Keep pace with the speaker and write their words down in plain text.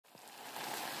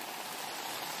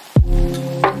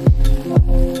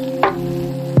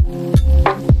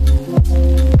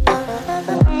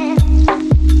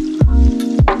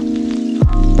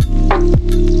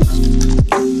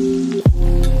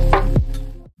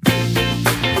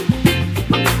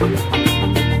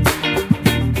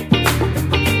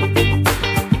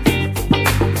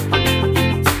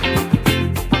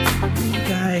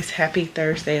happy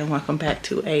Thursday and welcome back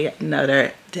to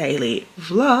another daily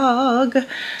vlog.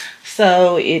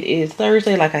 So it is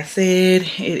Thursday, like I said.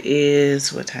 It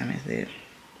is, what time is it?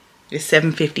 It's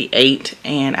 7:58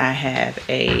 and I have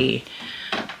a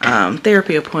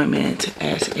therapy appointment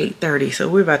at 8:30. So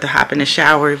we're about to hop in the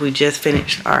shower. We just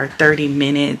finished our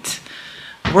 30-minute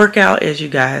workout, as you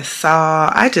guys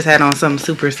saw. I just had on something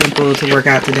super simple to work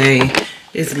out today.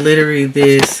 It's literally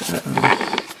this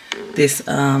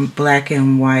black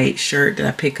and white shirt that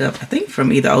I pick up, I think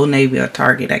from either Old Navy or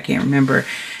Target, I can't remember.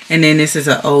 And then this is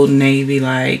an Old Navy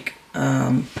like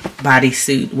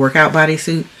bodysuit, workout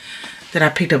bodysuit that I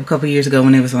picked up a couple years ago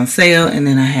when it was on sale. And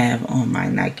then I have on my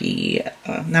Nike,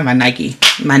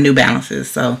 my New Balances.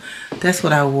 So that's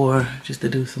what I wore just to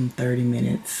do some 30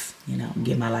 minutes, you know,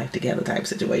 get my life together type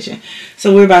situation.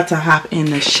 So we're about to hop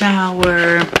in the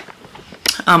shower.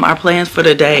 Our plans for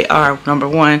today are, number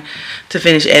one, to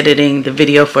finish editing the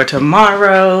video for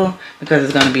tomorrow because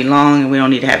it's going to be long and we don't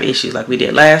need to have issues like we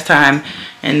did last time.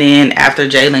 And then after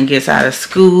Jalen gets out of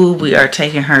school, we are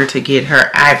taking her to get her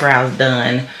eyebrows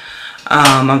done.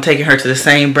 I'm taking her to the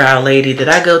same brow lady that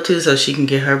I go to so she can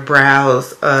get her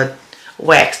brows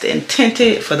waxed and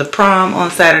tinted for the prom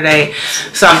on Saturday.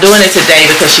 So I'm doing it today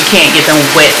because she can't get them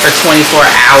wet for 24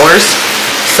 hours.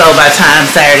 So by the time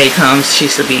Saturday comes, she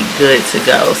should be good to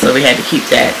go. So we had to keep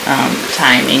that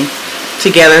timing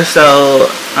together.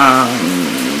 So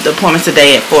the appointment's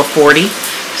today at 4:40.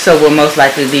 So we'll most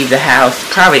likely leave the house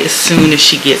probably as soon as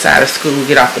she gets out of school,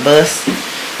 get off the bus,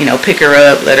 you know, pick her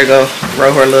up, let her go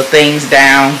roll her little things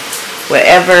down,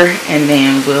 whatever. And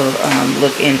then we'll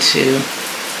look into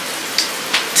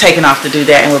taking off to do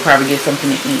that. And we'll probably get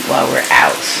something to eat while we're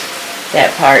out,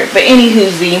 that part. But anywho,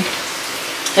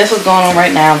 that's what's going on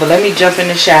right now. But let me jump in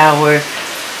the shower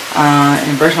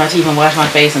and brush my teeth and wash my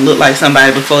face and look like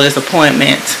somebody before this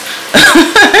appointment.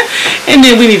 And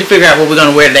then we need to figure out what we're going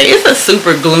to wear today. It's a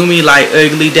super gloomy, like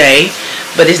ugly day,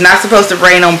 but it's not supposed to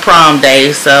rain on prom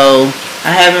day. So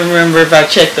I haven't remembered if I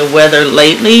checked the weather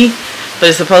lately, but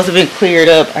it's supposed to be cleared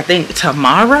up, I think,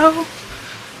 tomorrow,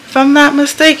 if I'm not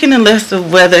mistaken, unless the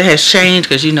weather has changed,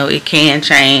 because you know it can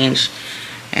change.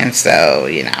 And so,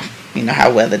 you know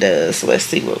how weather does. So let's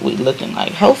see what we looking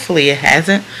like. Hopefully it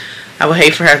hasn't. I would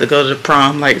hate for her to go to the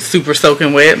prom like super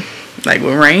soaking wet, like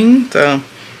with rain. So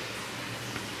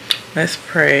let's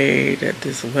pray that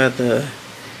this weather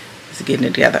is getting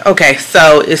it together. Okay,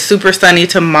 so it's super sunny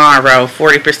tomorrow.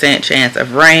 40% chance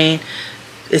of rain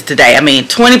is today.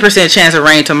 20% chance of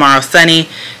rain tomorrow. Sunny.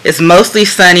 It's mostly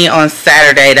sunny on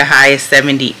Saturday. The high is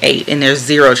 78, and there's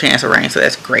 0 chance of rain. So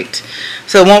that's great.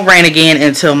 So it won't rain again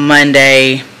until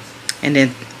Monday. And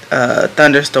then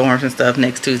thunderstorms and stuff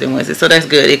next Tuesday and Wednesday. So that's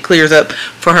good. It clears up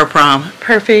for her prom.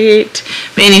 Perfect.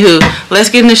 But anywho, let's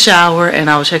get in the shower and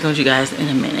I will check on you guys in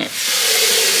a minute.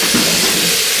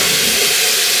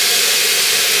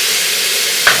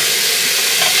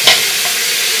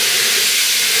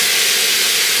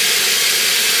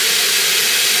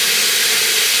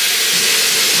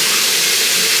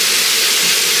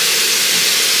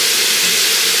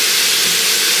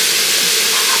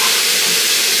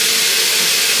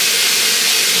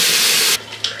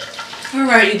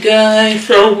 Alright, you guys,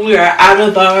 so we are out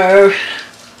of our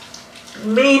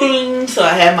meeting. So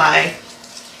I had my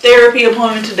therapy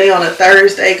appointment today on a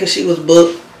Thursday because she was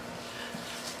booked,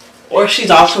 or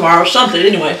she's off tomorrow or something.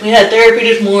 Anyway, we had therapy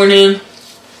this morning,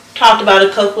 talked about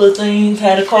a couple of things,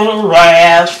 had a couple of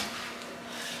laughs.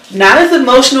 Not as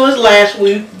emotional as last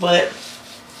week, but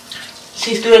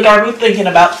she still got me thinking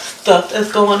about stuff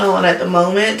that's going on at the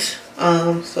moment.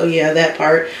 So yeah, that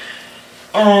part.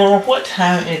 What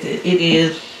time is it? It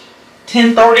is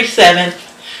 10:37.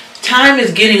 Time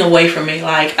is getting away from me.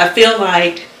 Like, I feel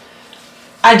like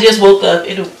I just woke up.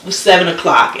 It was 7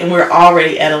 o'clock and we're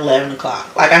already at 11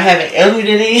 o'clock. Like, I haven't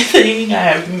edited anything.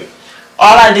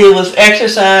 All I did was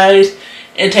exercise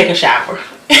and take a shower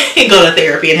and go to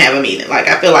therapy and have a meeting. Like,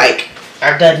 I feel like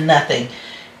I've done nothing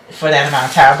for that amount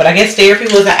of time. But I guess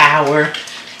therapy was an hour.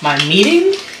 My meeting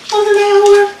was an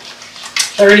hour.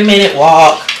 30-minute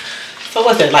walk. So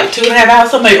what's it, like 2.5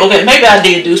 hours? So maybe I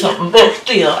did do something, but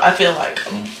still, I feel like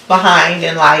I'm behind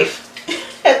in life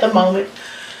at the moment.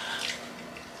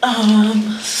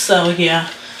 So yeah.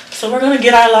 So we're gonna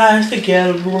get our lives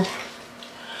together.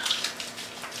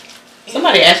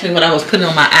 Somebody asked me what I was putting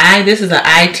on my eye. This is an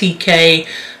ITK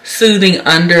Soothing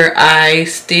Under Eye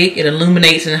Stick. It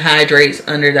illuminates and hydrates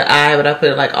under the eye, but I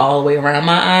put it like all the way around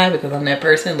my eye because I'm that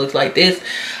person. It looks like this.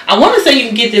 I want to say you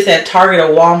can get this at Target or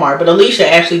Walmart, but Alicia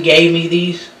actually gave me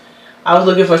these. I was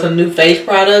looking for some new face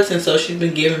products, and so she's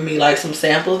been giving me like some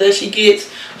samples that she gets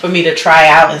for me to try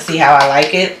out and see how I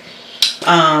like it.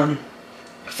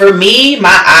 for me,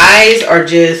 my eyes are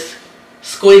just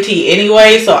squinty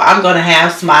anyway, so I'm gonna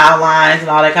have smile lines and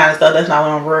all that kind of stuff. That's not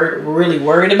what I'm really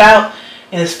worried about.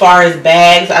 And as far as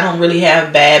bags, I don't really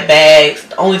have bad bags.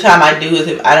 The only time I do is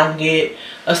if I don't get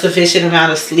a sufficient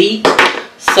amount of sleep,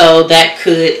 so that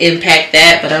could impact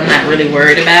that, but I'm not really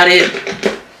worried about it.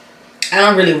 I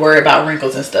don't really worry about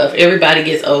wrinkles and stuff. Everybody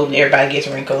gets old and everybody gets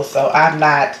wrinkles, so I'm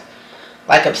not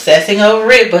like obsessing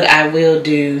over it, but I will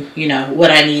do, you know,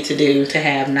 what I need to do to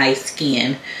have nice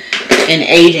skin. And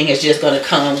aging is just going to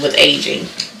come with aging.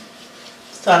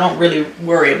 So I don't really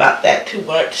worry about that too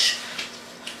much.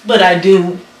 But I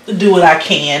do what I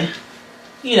can,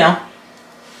 you know,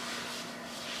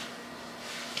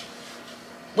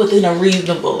 within a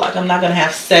reasonable, like I'm not going to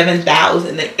have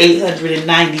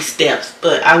 7,890 steps,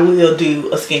 but I will do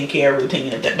a skincare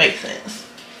routine if that makes sense.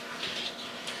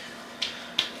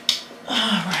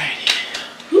 Alrighty.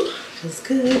 Whew, feels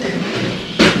good. And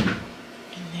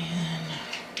then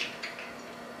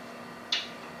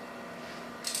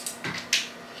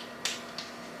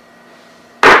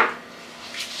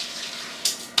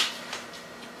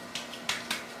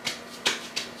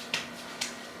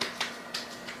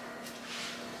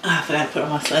I forgot to put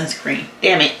on my sunscreen.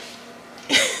 Damn it.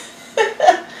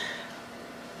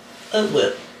 Oh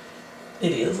well.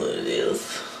 It is what it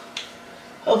is.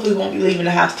 Hopefully we won't be leaving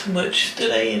the house too much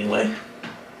today anyway.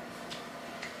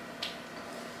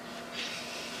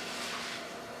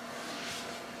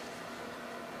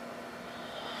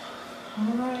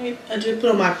 Alright, I just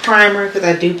put on my primer because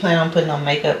I do plan on putting on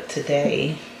makeup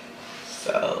today.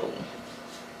 So,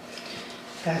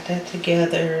 got that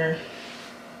together.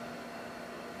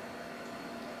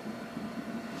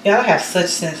 Y'all have such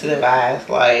sensitive eyes.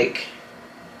 Like,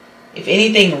 if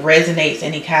anything resonates,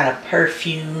 any kind of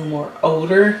perfume or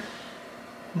odor,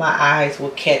 my eyes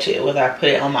will catch it whether I put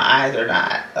it on my eyes or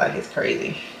not. Like, it's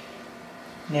crazy.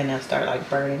 And then they'll start like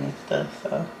burning and stuff.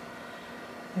 So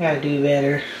I gotta do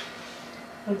better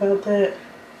about that.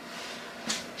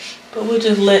 But we'll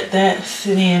just let that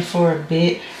sit in for a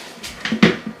bit,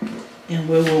 and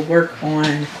we will work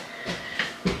on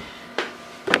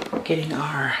getting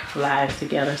our lives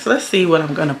together. So let's see what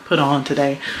I'm gonna put on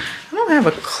today. I don't have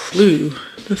a clue.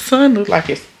 The sun looks like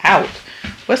it's out.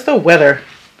 What's the weather?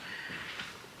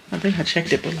 I think I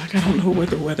checked it, but like I don't know what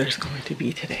the weather is going to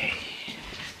be today.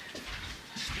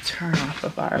 Turn off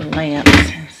of our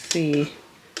lamps and see.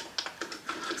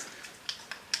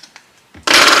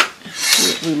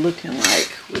 What we're looking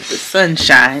like with the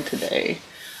sunshine today.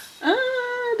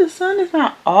 The sun is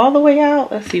not all the way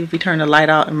out. Let's see if we turn the light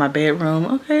out in my bedroom.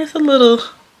 Okay, it's a little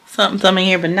something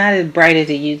here, but not as bright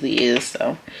as it usually is.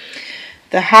 So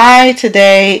the high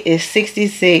today is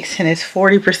 66 and it's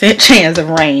 40% chance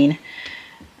of rain.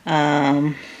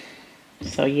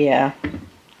 So yeah.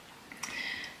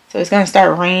 So it's gonna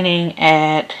start raining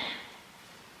at,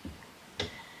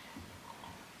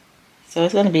 so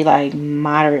it's gonna be like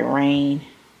moderate rain,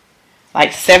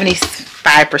 like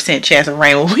 75% chance of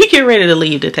rain when we get ready to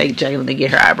leave to take Jalen to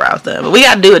get her eyebrows done. But we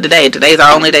gotta do it today. Today's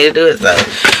our only day to do it, so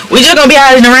we just gonna be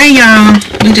out in the rain, y'all.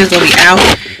 We just gonna be out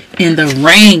in the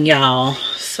rain, y'all.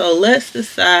 So let's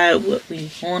decide what we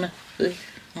wanna put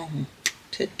on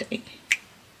today.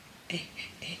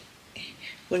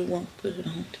 What do we want to put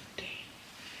on today?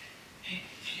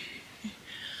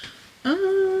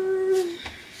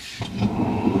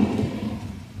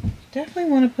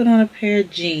 Definitely want to put on a pair of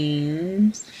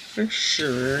jeans for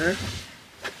sure.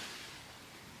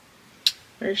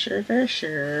 For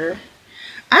sure.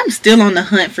 I'm still on the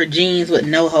hunt for jeans with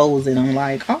no holes in them.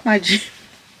 Like all my jeans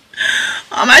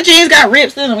got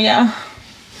rips in them, y'all.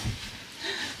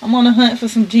 I'm on the hunt for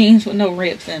some jeans with no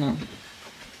rips in them.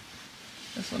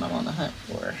 That's what I'm on the hunt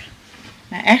for.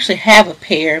 I actually have a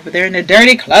pair, but they're in the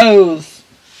dirty clothes.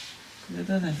 It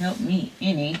doesn't help me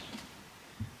any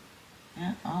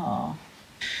at all.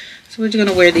 So we're just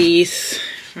gonna wear these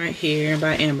right here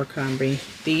by Abercrombie.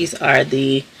 These are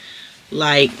the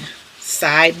like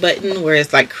side button where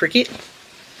it's like cricket,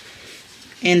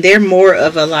 and they're more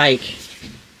of a like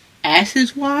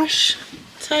acid wash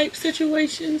type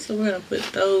situation. So we're gonna put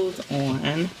those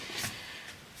on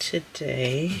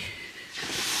today.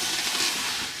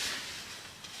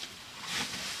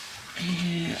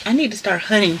 And I need to start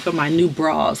hunting for my new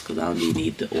bras because I'll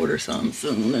need to order some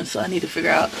soon. And so I need to figure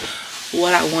out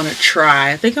what I want to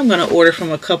try. I think I'm going to order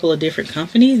from a couple of different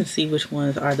companies and see which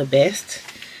ones are the best.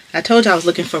 I told you I was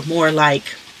looking for more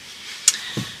like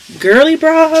girly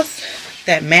bras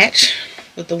that match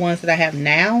with the ones that I have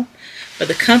now. But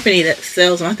the company that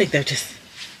sells them, I think they're just,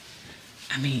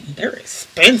 I mean, they're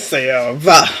expensive.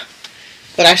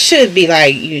 But I should be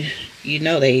like, You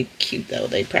know they cute though.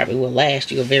 They probably will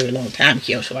last you a very long time,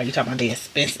 Kyosha. Why you talking about they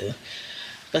expensive?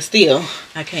 But still,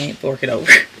 I can't fork it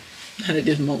over. Not at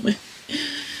this moment.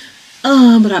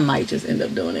 But I might just end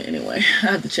up doing it anyway. I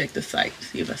have to check the site to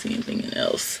see if I see anything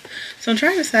else. So I'm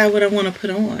trying to decide what I want to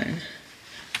put on.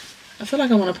 I feel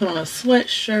like I want to put on a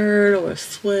sweatshirt or a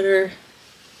sweater.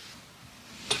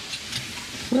 I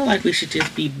feel like we should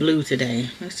just be blue today.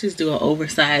 Let's just do an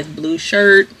oversized blue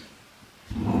shirt.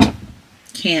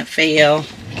 Can't fail.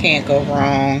 Can't go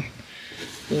wrong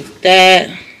with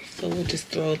that. So we'll just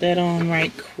throw that on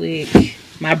right quick.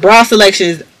 My bra selection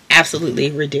is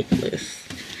absolutely ridiculous.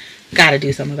 Gotta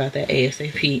do something about that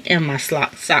ASAP. And my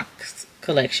socks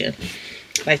collection.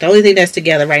 Like, the only thing that's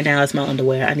together right now is my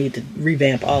underwear. I need to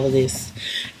revamp all of this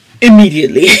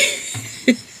immediately.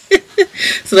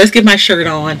 So let's get my shirt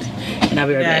on and I'll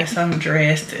be right back. So I'm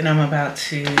dressed and I'm about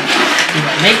to do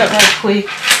my makeup right quick.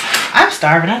 I'm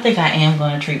starving. I think I am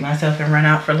going to treat myself and run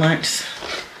out for lunch.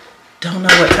 Don't know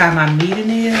what time my meeting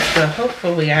is, but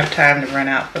hopefully I have time to run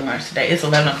out for lunch today. It's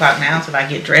 11 o'clock now, so if I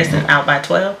get dressed and out by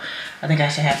 12, I think I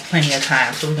should have plenty of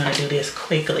time. So we're going to do this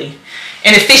quickly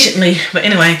and efficiently. But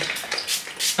anyway,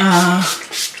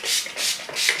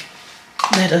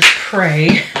 let us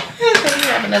pray that we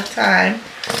have enough time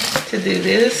to do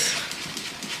this.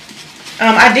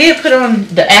 I did put on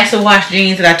the acid wash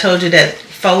jeans that I told you that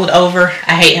fold over.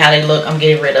 I hate how they look. I'm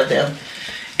getting rid of them.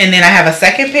 And then I have a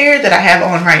second pair that I have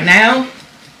on right now.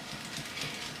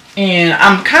 And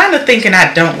I'm kind of thinking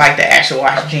I don't like the acid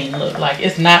wash jean look. Like,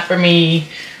 it's not for me.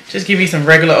 Just give me some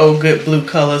regular old good blue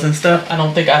colors and stuff. I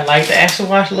don't think I like the acid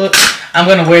wash look. I'm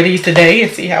going to wear these today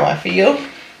and see how I feel.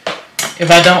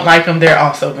 If I don't like them, they're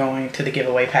also going to the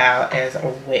giveaway pile as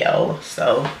well.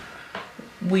 So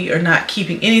we are not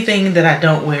keeping anything that I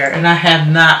don't wear. And I have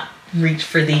not reached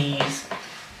for these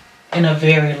in a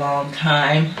very long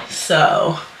time.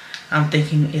 So I'm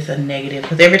thinking it's a negative.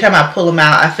 Because every time I pull them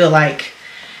out, I feel like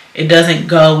it doesn't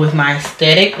go with my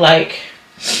aesthetic. Like,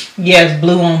 yeah, it's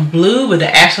blue on blue, but the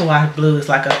acid wash blue is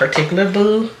like a particular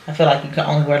blue. I feel like you can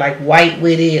only wear like white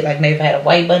with it. Like maybe if I had a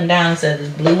white button down instead of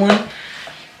this blue one,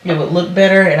 it would look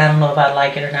better. And I don't know if I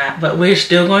like it or not. But we're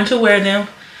still going to wear them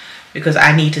because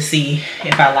I need to see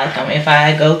if I like them. If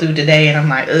I go through today and I'm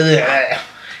like, ugh,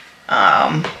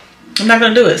 I'm not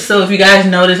going to do it. So if you guys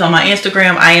notice on my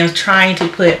Instagram, I am trying to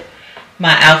put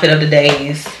my outfit of the day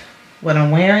is what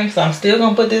I'm wearing. So I'm still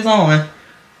going to put this on.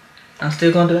 I'm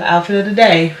still going to do the outfit of the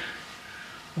day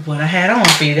of what I had on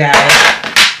for you guys.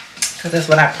 Because that's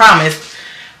what I promised.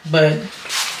 But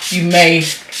you may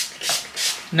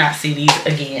not see these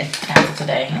again after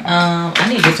today. I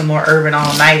need to get some more Urban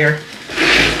All Nighter.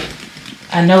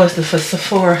 I know it's the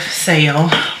Sephora sale.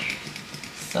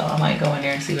 So I might go in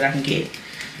there and see what I can get.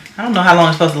 I don't know how long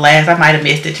it's supposed to last. I might have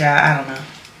missed it, y'all. I don't know.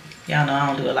 Y'all know I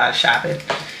don't do a lot of shopping.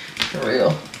 For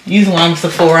real. Usually when I'm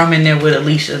Sephora, I'm in there with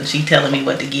Alicia and she telling me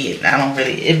what to get. I don't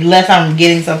really, unless I'm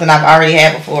getting something I've already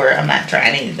had before, I'm not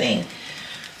trying anything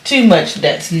too much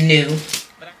that's new.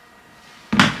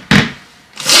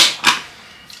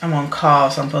 I'm on call,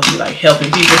 so I'm supposed to be like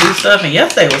helping people do stuff. And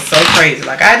yesterday was so crazy.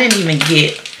 Like, I didn't even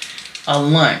get a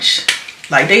lunch.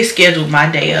 Like, they scheduled my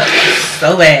day up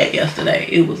so bad yesterday.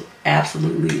 It was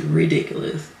absolutely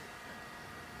ridiculous.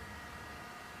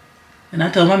 And I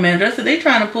told my manager, I said, they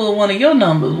trying to pull one of your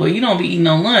numbers where you don't be eating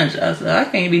no lunch. I said, I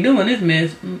can't be doing this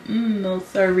mess. No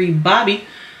sorry, Bobby.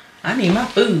 I need my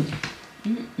food.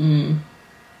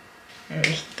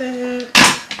 There's that.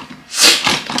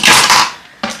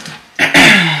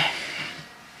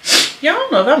 Y'all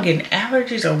don't know if I'm getting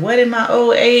allergies or what in my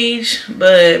old age,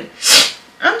 but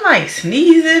I'm like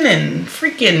sneezing and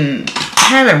freaking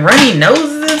having runny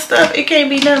noses and stuff. It can't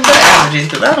be nothing but allergies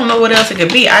because I don't know what else it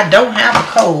could be. I don't have a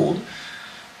cold.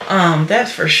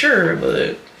 That's for sure,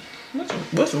 but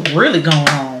what's really going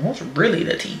on? What's really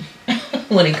the tea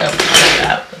when it comes to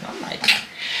that? I'm like,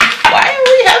 why are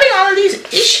we having all of these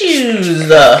issues?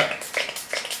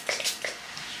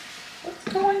 What's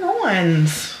going on?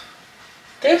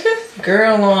 There's this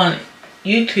girl on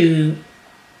YouTube,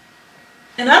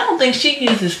 and I don't think she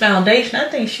uses foundation. I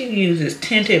think she uses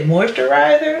tinted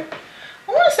moisturizer.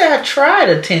 I want to say I tried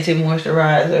a tinted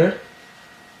moisturizer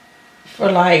for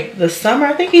like the summer.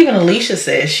 I think even Alicia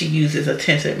says she uses a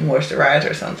tinted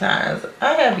moisturizer sometimes.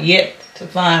 I have yet to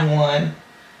find one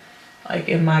like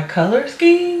in my color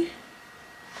scheme.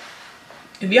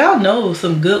 If y'all know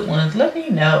some good ones, let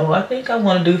me know. I think I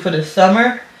want to do for the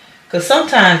summer. Because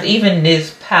sometimes even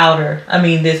this powder,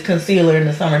 this concealer in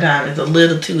the summertime is a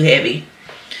little too heavy.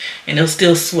 And it'll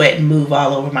still sweat and move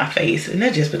all over my face. And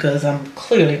that's just because I'm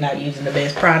clearly not using the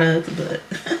best products. But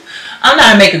I'm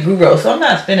not a makeup guru, so I'm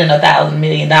not spending $1,000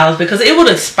 million because it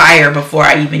would expire before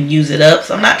I even use it up.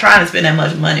 So I'm not trying to spend that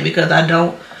much money because I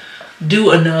don't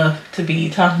do enough to be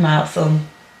talking about some,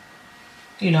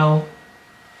 you know,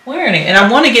 wearing it. And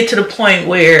I want to get to the point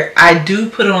where I do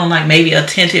put on like maybe a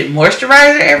tinted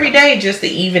moisturizer every day just to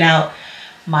even out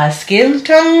my skin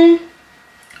tone.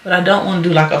 But I don't want to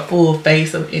do like a full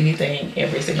face of anything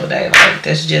every single day. Like,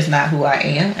 that's just not who I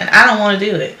am, and I don't want to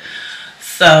do it.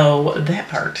 So that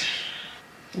part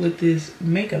with this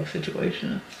makeup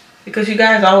situation, because you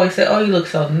guys always say, oh, you look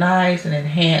so nice and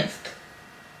enhanced.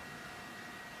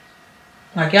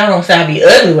 Like, y'all don't say I be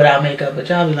ugly without makeup, but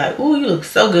y'all be like, ooh, you look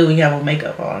so good when you have on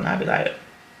makeup on. And I be like,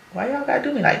 why y'all gotta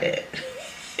do me like that?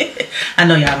 I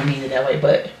know y'all don't mean it that way,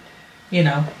 but you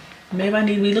know, maybe I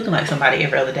need to be looking like somebody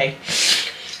every other day.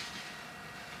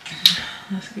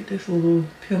 Let's get this little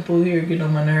pimple here. Get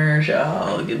on my nerves,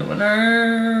 y'all. Get on my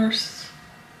nerves.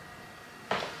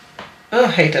 Oh,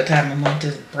 I hate that time of month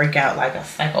just break out like a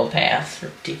psychopath. It's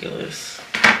ridiculous.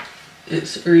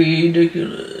 It's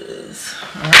ridiculous.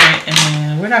 Alright,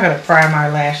 and we're not going to prime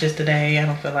our lashes today. I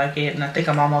don't feel like it. And I think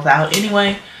I'm almost out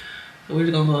anyway. So we're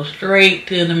just going to go straight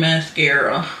to the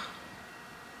mascara.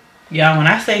 Y'all, when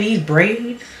I say these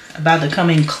braids about to come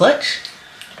in clutch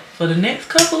for the next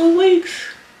couple of weeks,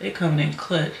 they coming in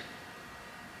clutch.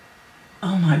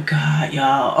 Oh my God,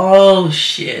 y'all. Oh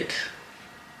shit.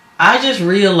 I just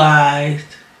realized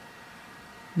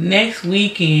next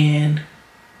weekend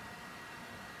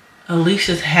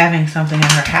Alicia's having something in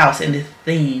her house and it's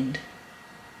themed.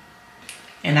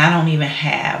 And I don't even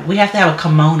have. We have to have a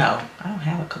kimono. I don't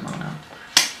have a kimono.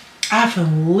 I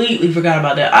completely forgot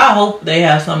about that. I hope they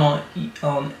have some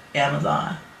on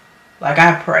Amazon. Like,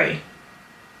 I pray.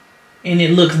 And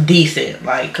it looks decent.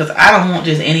 Like, because I don't want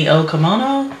just any old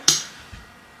kimono.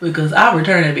 Because I'll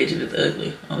return that bitch if it's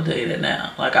ugly. I'm going to tell you that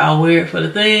now. Like, I'll wear it for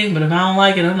the thing. But if I don't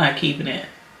like it, I'm not keeping it.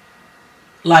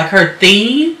 Like, her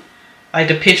theme. Like,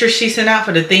 the pictures she sent out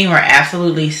for the theme are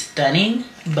absolutely stunning.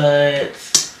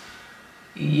 But,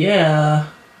 yeah.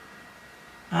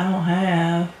 I don't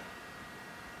have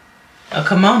a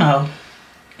kimono.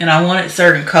 And I wanted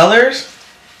certain colors.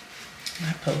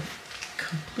 I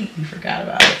completely forgot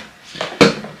about it.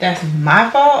 That's my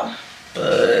fault.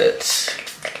 But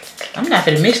I'm not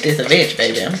gonna miss this event,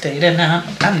 baby. I'm gonna tell you that now.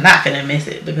 I'm not gonna miss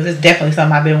it because it's definitely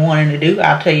something I've been wanting to do.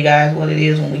 I'll tell you guys what it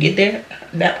is when we get there,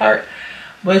 that part.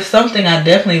 But it's something I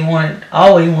definitely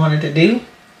always wanted to do.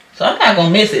 So I'm not gonna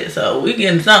miss it. So we're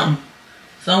getting something,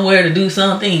 somewhere to do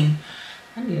something.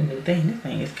 I need a new thing. This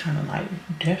thing is kind of like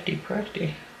defty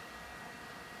crusty.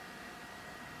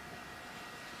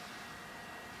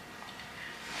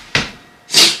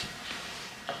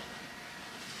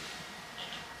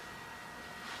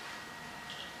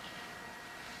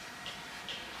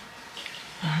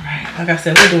 Like I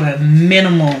said, we're doing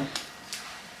minimal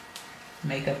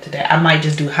makeup today. I might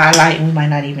just do highlight. We might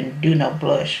not even do no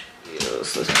blush.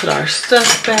 Yes, let's put our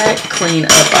stuff back. Clean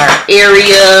up our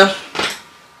area.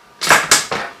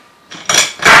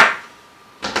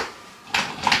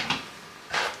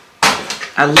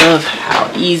 I love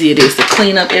how easy it is to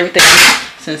clean up everything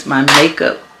since my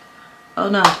makeup. Oh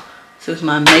no. Since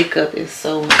my makeup is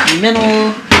so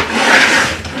minimal.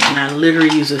 And I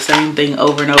literally use the same thing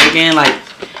over and over again. Like,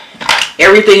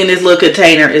 everything in this little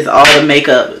container is all the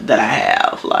makeup that I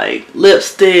have. Like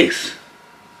lipsticks,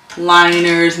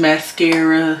 liners,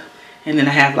 mascara. And then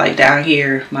I have like down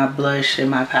here my blush and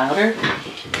my powder.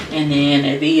 And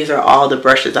then these are all the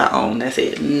brushes I own. That's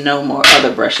it. No more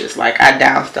other brushes. Like I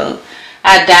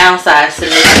downsized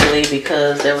significantly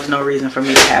because there was no reason for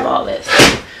me to have all that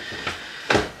stuff.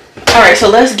 Alright, so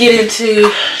let's get into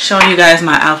showing you guys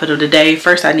my outfit of the day.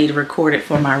 First, I need to record it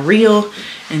for my reel.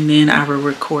 And then I will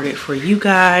record it for you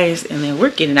guys. And then we're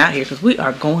getting out here because we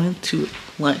are going to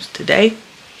lunch today.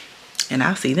 And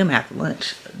I'll see them after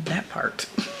lunch. That part.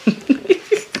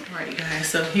 Alright, guys.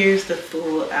 So here's the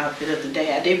full outfit of the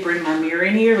day. I did bring my mirror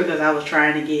in here because I was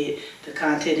trying to get the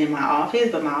content in my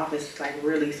office. But my office is like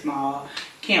really small.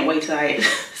 Can't wait till I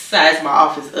size my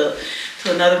office up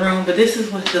to another room. But this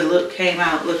is what the look came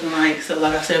out looking like. So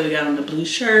like I said, we got on the blue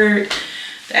shirt,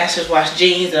 the Ashes Wash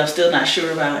jeans that I'm still not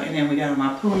sure about, and then we got on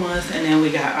my Pumas, and then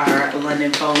we got our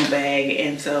London phone bag.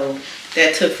 And so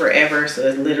that took forever, so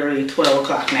it's literally 12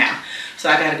 o'clock now. So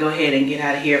I gotta go ahead and get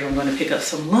out of here if I'm gonna pick up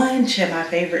some lunch at my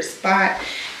favorite spot.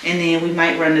 And then we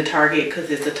might run to Target because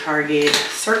it's a Target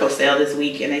circle sale this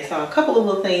week, and they saw a couple of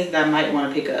little things that I might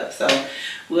want to pick up. So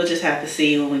we'll just have to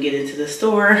see when we get into the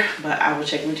store, but I will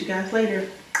check with you guys later.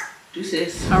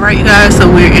 Deuces. All right, you guys, so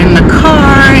we're in the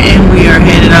car and we are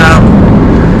headed out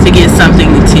to get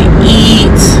something to eat.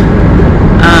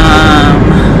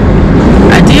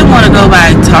 I did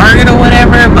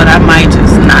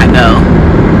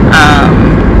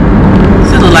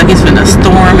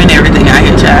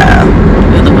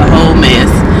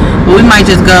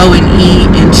go and eat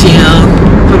and chill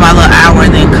for my little hour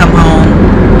and then come home.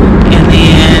 And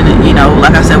then, you know,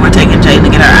 like I said, we're taking Jayden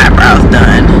to get her eyebrows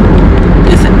done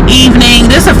this evening.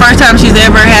 This is the first time she's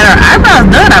ever had her eyebrows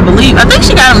done, I believe. I think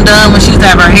she got them done when she used to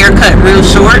have her hair cut real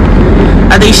short.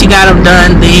 I think she got them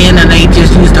done then, and they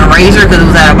just used a razor because it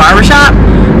was at a barbershop.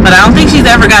 But I don't think she's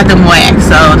ever got them waxed,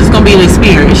 so it's gonna be an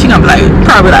experience. She's gonna be like,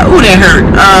 probably like, ooh, that hurt.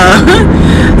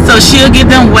 So she'll get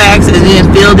them waxed and then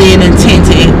filled in and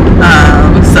tinted.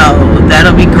 So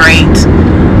that'll be great.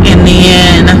 And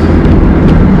then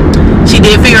she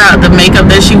did figure out the makeup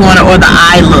that she wanted, or the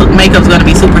eye look. Makeup's gonna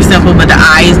be super simple, but the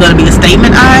eye is gonna be a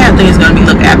statement eye. I think it's gonna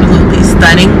look absolutely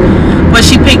stunning. What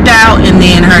she picked out, and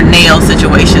then her nail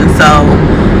situation. So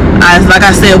like I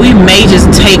said, we may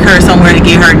just take her somewhere to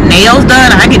get her nails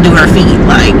done. I can do her feet.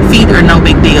 Like, feet are no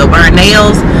big deal. But her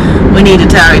nails, we need to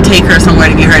take her somewhere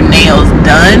to get her nails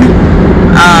done.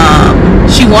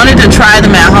 She wanted to try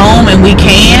them at home, and we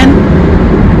can.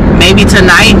 Maybe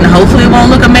tonight, and hopefully it won't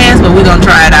look a mess, but we're going to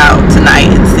try it out tonight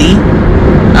and see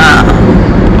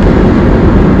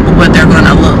what they're going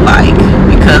to look like.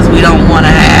 Because we don't want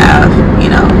to have,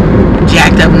 you know,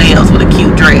 jacked up nails with a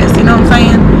cute dress. You know what I'm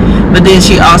saying? But then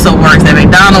she also works at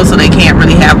McDonald's, so they can't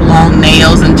really have long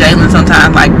nails. And Jaylen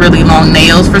sometimes like really long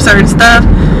nails for certain stuff.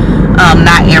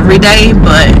 Not every day,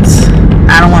 but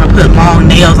I don't want to put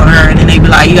long nails on her and then they be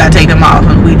like, you gotta take them off,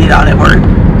 and we did all that work.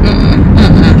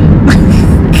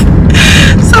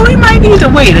 So we might need to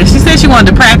wait. And she said she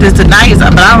wanted to practice tonight,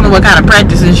 but I don't know what kind of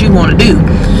practices she want to do.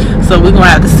 So we're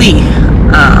gonna have to see,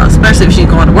 especially if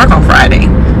she's going to work on Friday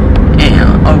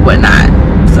and or whatnot.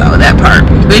 So that part.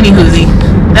 But anywho,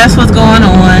 that's what's going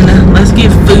on. Let's get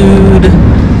food.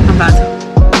 I'm about to.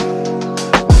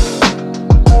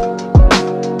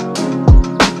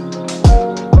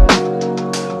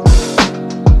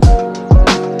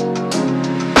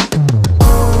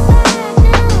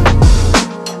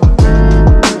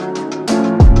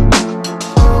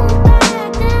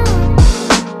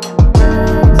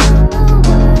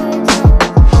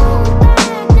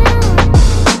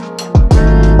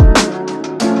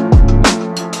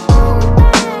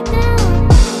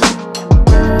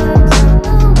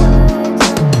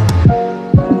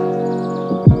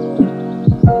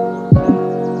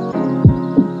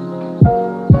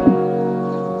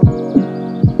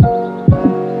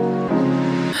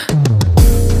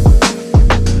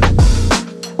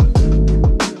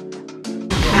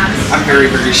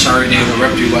 Very sorry to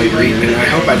interrupt you while you're eating, and I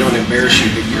hope I don't embarrass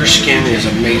you, but your skin is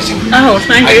amazing. Oh,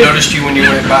 thank you. I noticed you when you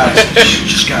went by. You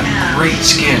just got great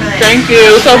skin. Thank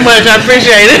you so much. I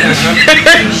appreciate it.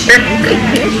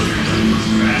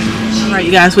 Alright,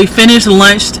 you guys, we finished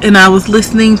lunch, and I was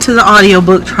listening to the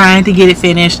audiobook, trying to get it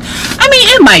finished. I mean,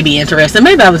 it might be interesting.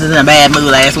 Maybe I was just in a bad mood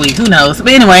last week. Who knows?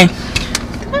 But anyway,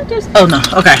 oh no,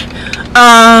 okay.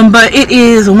 But it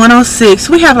is 1:06.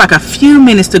 We have like a few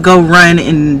minutes to go run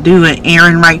and do an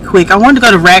errand right quick. I wanted to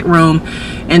go to Rack Room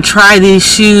and try these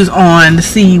shoes on to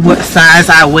see what size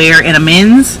I wear in a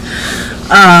men's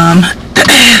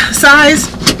size,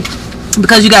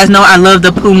 because you guys know I love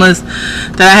the Pumas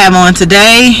that I have on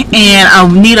today, and I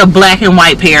need a black and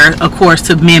white pair, of course,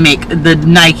 to mimic the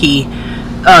Nike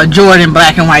Jordan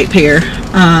black and white pair.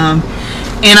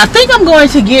 And I think I'm going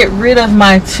to get rid of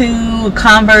my two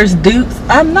Converse dupes.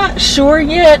 I'm not sure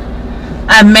yet.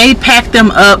 I may pack them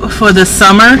up for the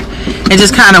summer and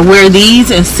just kind of wear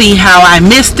these and see how I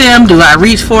miss them. Do I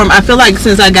reach for them? I feel like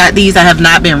since I got these, I have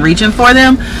not been reaching for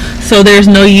them. So there's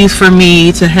no use for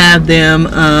me to have them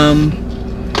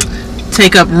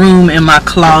take up room in my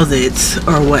closets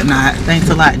or whatnot. Thanks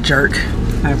a lot, jerk.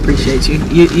 I appreciate you.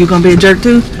 You gonna be a jerk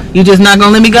too? You just not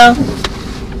gonna let me go?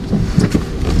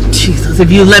 Jesus, if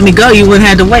you let me go, you wouldn't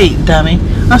have to wait, dummy.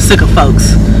 I'm sick of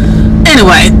folks.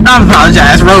 Anyway, I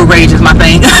apologize. Road rage is my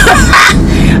thing.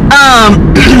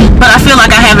 But I feel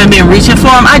like I haven't been reaching for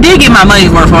them. I did get my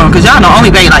money's worth for them, because y'all know I only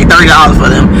paid like $30 for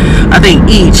them, I think,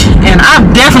 each. And I've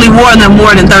definitely worn them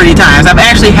more than 30 times. I've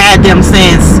actually had them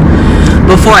since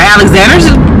before Alexander's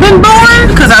been born,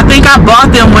 because I think I bought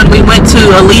them when we went to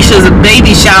Alicia's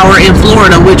baby shower in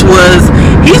Florida, which was,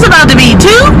 he's about to be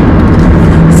 2.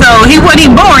 So he wasn't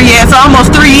even born yet, so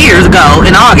almost 3 years ago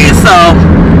in August. So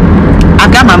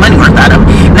I've got my money worth out of them.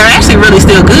 They're actually really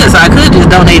still good, so I could just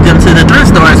donate them to the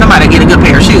thrift store and somebody get a good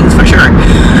pair of shoes for sure.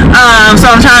 So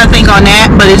I'm trying to think on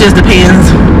that, but it just depends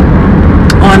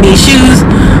on these shoes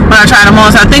when I try them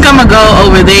on. So I think I'm gonna go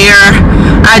over there.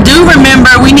 I do remember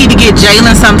we need to get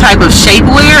Jaylen some type of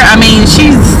shapewear. I mean,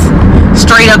 she's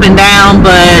straight up and down,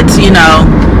 but you know,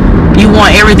 you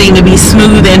want everything to be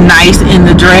smooth and nice in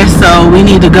the dress. So we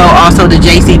need to go also to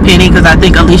JCPenney, because I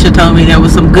think Alicia told me there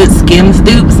was some good Skims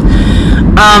dupes.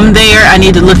 there. I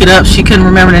need to look it up. She couldn't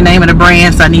remember the name of the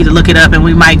brand, so I need to look it up, and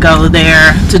we might go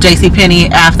there to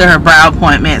JCPenney after her brow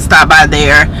appointment, stop by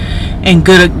there and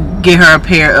get her a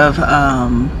pair of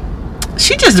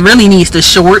she just really needs the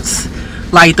shorts,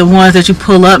 like the ones that you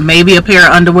pull up, maybe a pair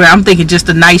of underwear. I'm thinking just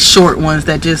the nice short ones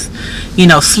that just, you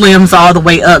know, slims all the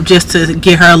way up, just to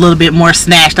get her a little bit more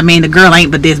snatched. I mean, the girl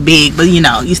ain't but this big, but you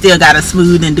know, you still gotta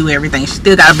smooth and do everything. She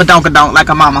still gotta badonkadonk like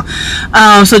a mama.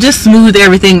 So just smooth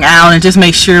everything out and just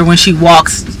make sure when she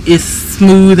walks it's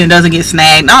smooth and doesn't get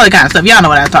snagged, all that kind of stuff. Y'all know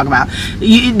what I'm talking about,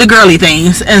 the girly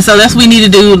things. And so that's what we need to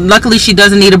do. Luckily she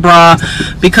doesn't need a bra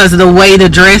because of the way the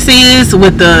dress is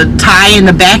with the tie in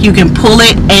the back. You can pull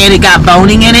it and it got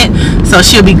boning in it, so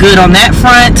she'll be good on that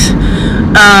front.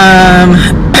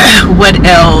 What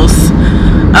else?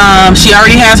 She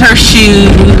already has her shoes.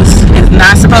 It's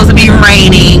not supposed to be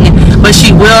raining, but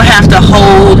she will have to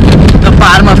hold the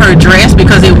bottom of her dress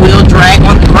because it will drag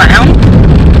on the ground.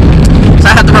 So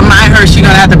I have to remind her she's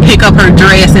gonna have to pick up her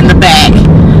dress in the back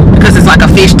because it's like a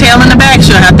fishtail in the back.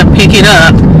 She'll have to pick it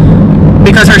up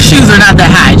because her shoes are not that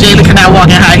high. Jayla cannot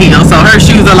walk in high heels, so her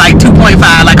shoes are like 2.5,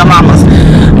 like a mama's.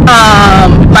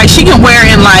 Like she can wear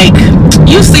in, like,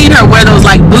 you've seen her wear those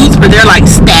like boots, but they're like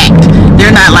stacked.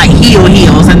 They're not like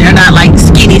heels, and they're not like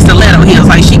skinny stiletto heels.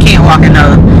 Like she can't walk in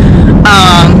those.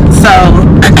 So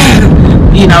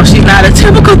you know, she's not a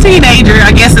typical teenager.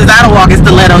 I guess since I don't walk in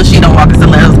stilettos, she don't walk in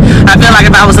stilettos. I feel like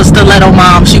if I was a stiletto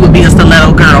mom, she would be a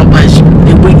stiletto girl, but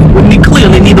we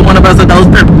clearly neither one of us are those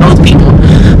people.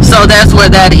 So that's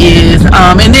what that is.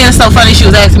 And then it's so funny, she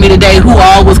was asking me today who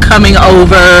all was coming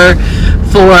over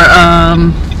for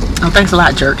oh, thanks a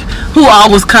lot, jerk. Who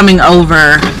all was coming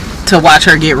over to watch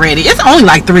her get ready. It's only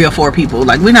like 3 or 4 people.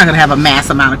 Like, we're not gonna have a mass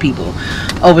amount of people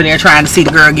over there trying to see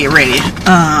the girl get ready,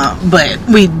 but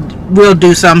we will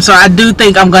do some. So I do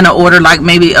think I'm gonna order like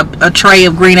maybe a tray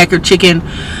of green acre chicken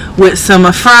with some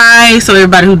fries, so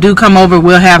everybody who do come over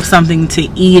will have something to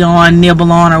eat on, nibble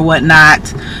on, or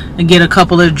whatnot, and get a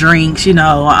couple of drinks. You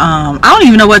know, I don't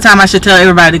even know what time I should tell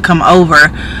everybody to come over.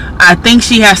 I think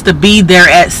she has to be there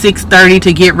at 6:30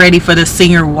 to get ready for the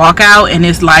senior walkout, and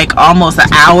it's like almost an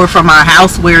hour from our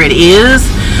house where it is.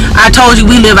 I told you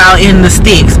we live out in the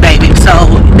sticks, baby, so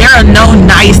there are no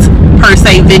nice per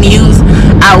se venues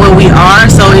out where we are.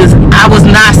 So I was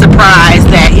not surprised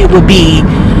that it would be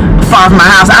far from my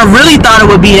house. I really thought it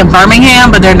would be in Birmingham,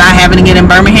 but they're not having it in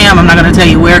Birmingham. I'm not going to tell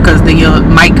you where because then you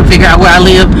might figure out where I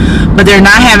live, but they're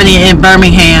not having it in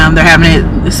Birmingham. They're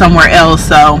having it somewhere else.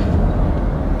 So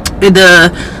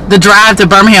the drive to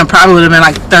Birmingham probably would have been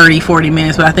like 30-40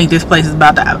 minutes, but I think this place is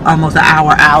about almost an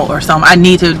hour out or something. I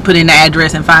need to put in the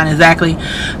address and find exactly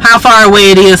how far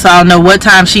away it is, so I'll know what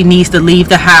time she needs to leave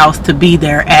the house to be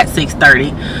there at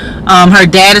 6:30. Her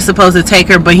dad is supposed to take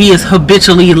her, but he is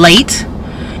habitually late,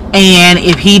 and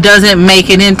if he doesn't make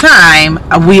it in time,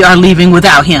 we are leaving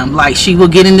without him. Like, she will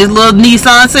get in this little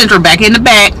Nissan Sentra back in the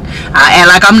back. I act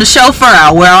like I'm the chauffeur.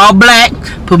 I'll wear all black,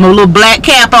 put my little black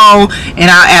cap on,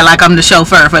 and I'll act like I'm the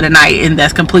chauffeur for the night, and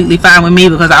that's completely fine with me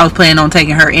because I was planning on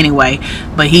taking her anyway.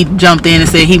 But he jumped in and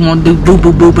said he want to do boop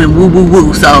boop boop and woo woo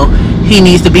woo, so he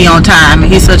needs to be on time.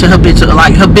 And he's such a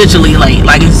habitually late.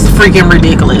 Like, it's freaking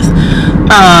ridiculous.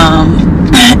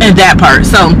 And that part.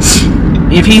 So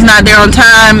if he's not there on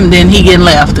time, then he getting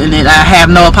left, and then I have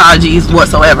no apologies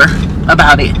whatsoever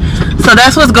about it. So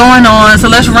that's what's going on. So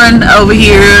let's run over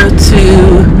here to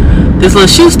this little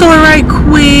shoe store right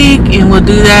quick, and we'll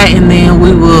do that, and then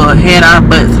we will head our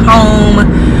butts home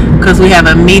because we have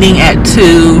a meeting at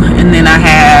 2, and then I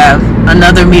have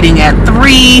another meeting at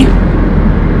 3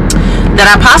 that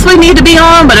I possibly need to be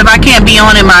on, but if I can't be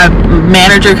on it, my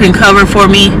manager can cover for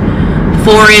me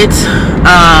for it.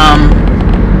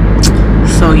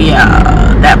 So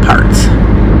yeah, that part.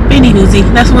 Benny Hoozy,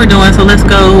 that's what we're doing. So let's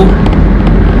go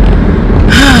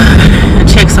and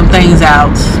check some things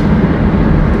out.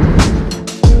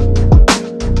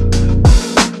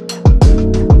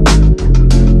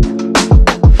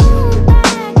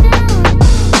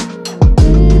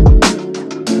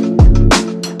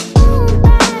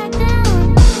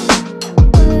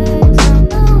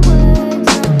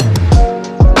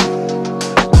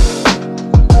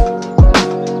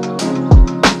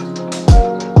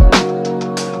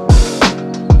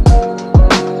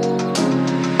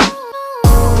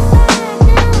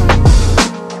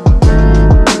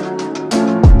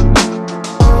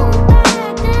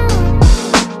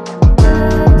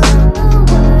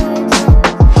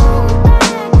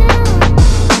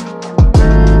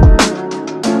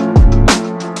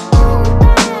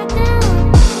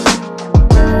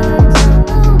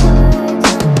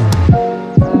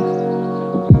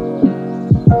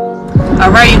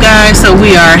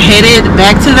 we are headed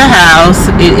back to the house.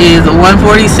 It is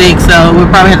 1:46, so we'll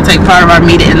probably have to take part of our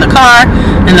meeting in the car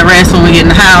and the rest when we get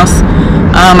in the house.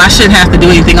 I shouldn't have to do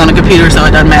anything on the computer, so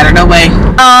it doesn't matter, no way.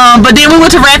 But then we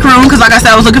went to Rec Room because, like I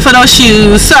said, I was looking for those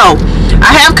shoes. So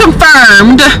I have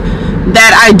confirmed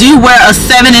that I do wear a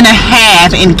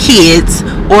 7.5 in kids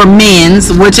or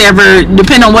men's, whichever,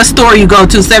 depending on what store you go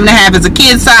to. 7.5 is a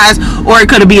kid's size, or it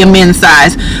could be a men's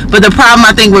size. But the problem,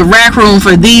 I think, with Rec Room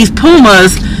for these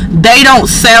Pumas, they don't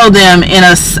sell them in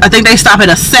a, I think they stop at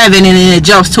a 7 and then it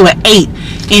jumps to an 8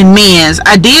 in men's.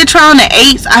 I did try on the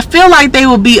 8s. I feel like they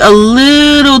will be a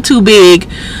little too big,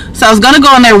 so I was gonna go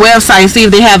on their website and see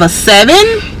if they have a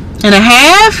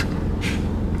 7.5.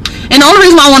 And the only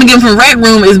reason why I want to get them from Rec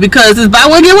Room is because it's buy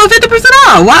one get one 50%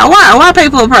 off. Why pay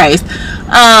full price?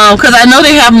 Because I know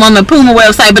they have them on the Puma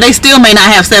website, but they still may not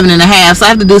have 7.5, so I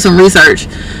have to do some research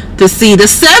to see. The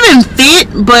 7 fit,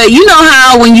 but you know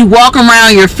how when you walk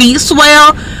around your feet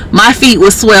swell? My feet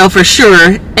would swell for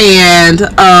sure, and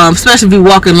especially if you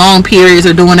walk in long periods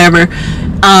or doing whatever.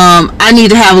 I need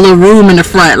to have a little room in the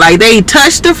front. Like, they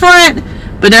touch the front,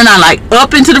 but they're not like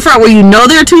up into the front where you know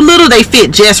they're too little. They fit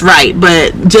just right,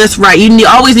 but just right. You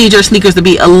always need your sneakers to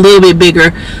be a little bit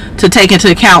bigger to take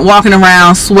into account walking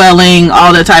around, swelling,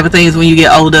 all that type of things when you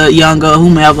get older, younger,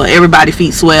 whomever. Everybody's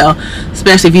feet swell,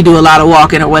 especially if you do a lot of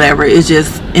walking or whatever. It's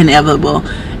just inevitable.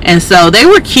 And so they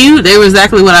were cute. They were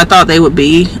exactly what I thought they would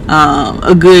be.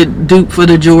 A good dupe for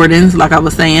the Jordans, like I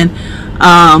was saying.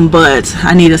 But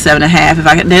I need a 7.5. If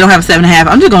they don't have a 7.5,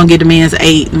 I'm just gonna get the men's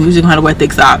 8, and we're just gonna have to wear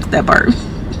thick socks. That part.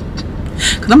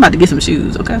 Cause I'm about to get some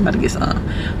shoes. Okay, I'm about to get some.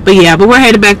 But yeah, we're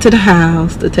headed back to the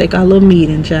house to take our little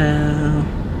meeting, child,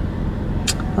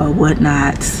 or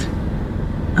whatnot.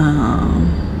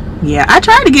 Yeah, I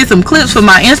tried to get some clips for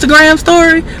my Instagram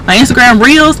story, my Instagram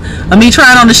reels of me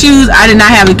trying on the shoes. I did not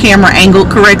have the camera angled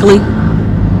correctly,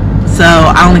 so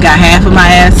I only got half of my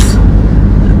ass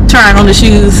trying on the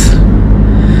shoes.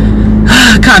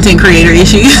 Content creator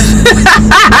issues.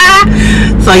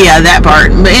 So yeah, that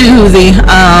part. But anywho,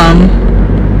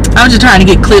 I was just trying to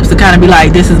get clips to kind of be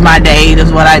like, this is my day, this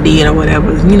is what I did, or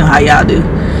whatever. You know how y'all do.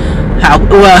 How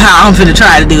I'm finna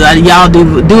try to do. Y'all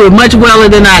do it much weller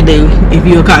than I do. If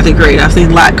you're a content creator, I've seen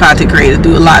a lot of content creators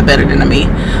do a lot better than me.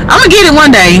 I'm gonna get it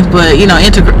one day, but you know,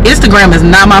 Instagram is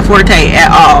not my forte at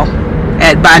all.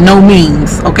 By no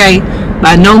means, okay?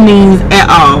 By no means at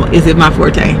all is it my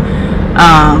forte.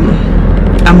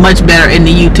 I'm much better in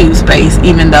the YouTube space,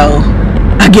 even though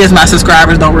I guess my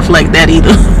subscribers don't reflect that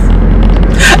either.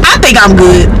 I think I'm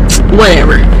good.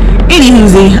 Whatever.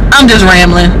 Anywho, I'm just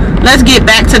rambling. Let's get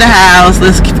back to the house.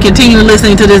 Let's continue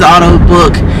listening to this audio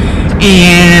book,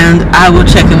 and I will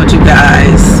check in with you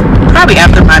guys probably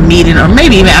after my meeting, or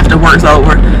maybe even after work's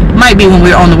over. Might be when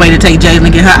we're on the way to take Jaylen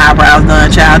to get her eyebrows done,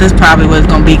 child. That's probably what it's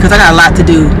gonna be, because I got a lot to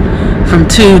do from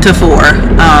 2 to 4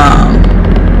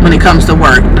 when it comes to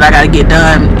work, but I gotta get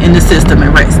done in the system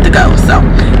and rest to go. So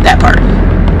that part.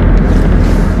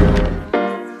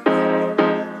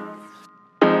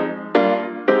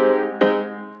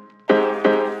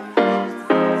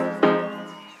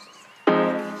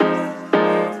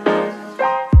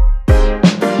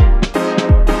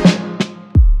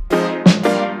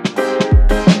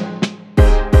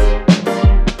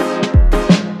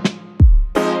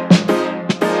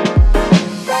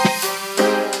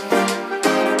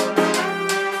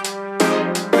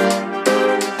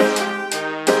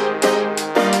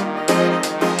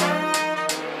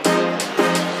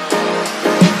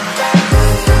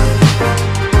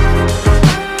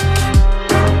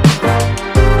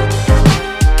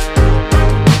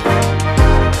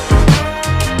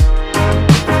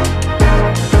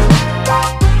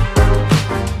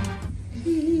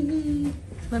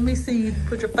 Let me see.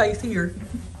 Put your face here.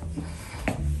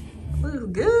 Looks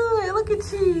good. Look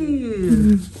at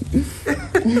you.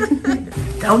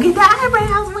 Don't get the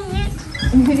eyebrows wet.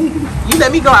 You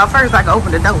let me go out first. I can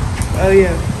open the door. Oh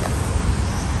yeah.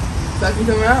 So I can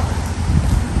come out.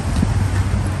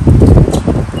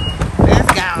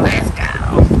 Let's go. Let's go.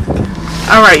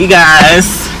 All right, you guys.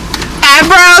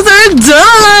 Eyebrows are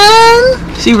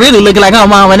done. She really looking like her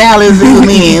mama now. Let's zoom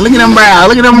in. Look at them brows.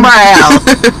 Look at them brows.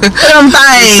 Look at them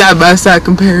things. Side by side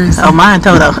comparison. Oh, mine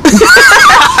Toto.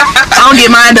 I don't get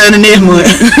mine done in this month.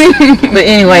 But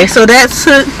anyway, so that's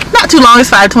not too long. It's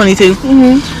 5:22.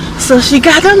 So she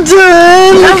got them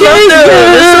done. Look at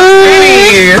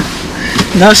that.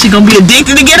 No, she gonna be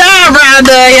addicted to get her eyebrow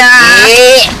done,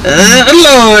 y'all.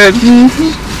 Lord.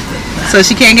 So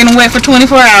she can't get them wet for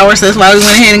 24 hours. So that's why we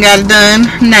went ahead and got it done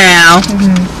now.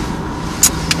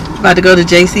 About to go to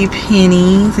J.C.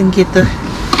 Penney's and get the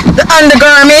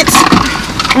undergarments.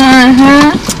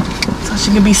 So so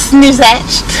she can be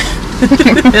snizzatched,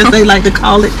 as they like to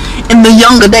call it in the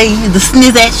younger days, the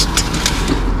snizzatched.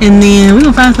 And then we're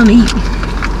gonna find something to eat,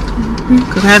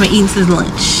 because I haven't eaten since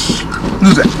lunch.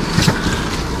 Who's that?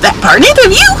 That part. Neither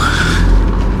of you.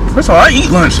 First of all, I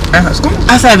eat lunch at her school.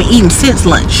 I said I haven't eaten since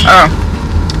lunch. Oh,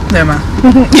 never mind.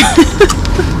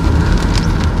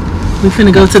 We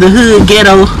finna go to the hood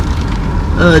ghetto,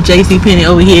 JCPenney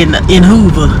over here in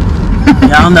Hoover.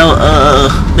 Y'all know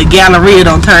the Galleria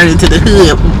don't turn into the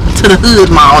hood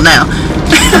mall now.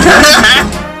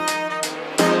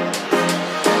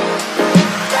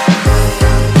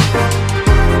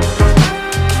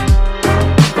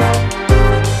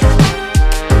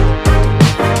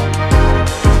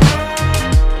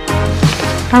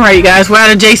 Alright, you guys, we're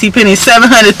out of JCPenney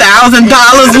 $700,000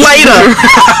 later.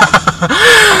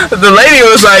 The lady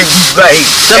was like.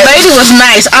 The lady was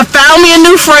nice. I found me a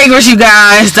new fragrance, you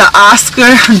guys. The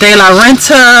Oscar de la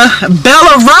Renta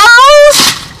Bella Rose.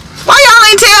 Why y'all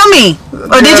ain't tell me?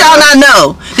 Or did y'all not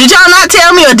know? Did y'all not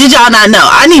tell me, or did y'all not know?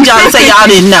 I need y'all to say y'all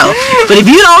didn't know. But if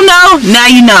you don't know, now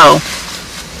you know.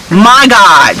 My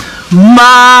God.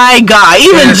 My God.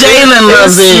 Even Jalen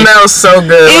loves it. It smells so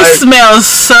good. It smells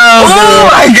so good. Oh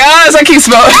my gosh, I keep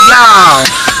smelling. Y'all.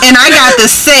 And I got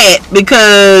the set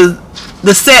because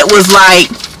the set was like,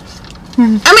 I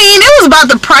mean, it was about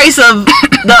the price of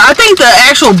I think the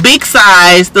actual big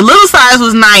size. The little size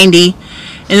was $90,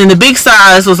 and then the big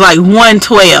size was like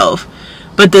 $112.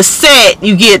 But the set,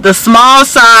 you get the small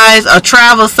size, a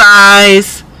travel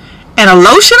size, and a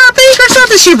lotion, I think, or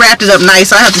something. She wrapped it up nice,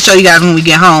 so I have to show you guys when we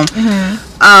get home.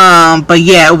 But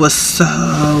yeah, it was so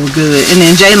good. And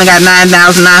then Jalen got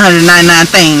 9,999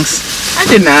 things. I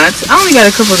did not. I only got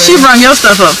a couple of She rung your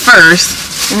stuff up first.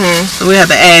 So we have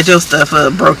to add your stuff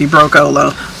up,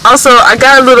 Brokolo. Also, I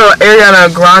got a little Ariana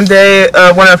Grande,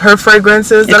 one of her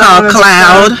fragrances. It's called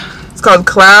Cloud. It's called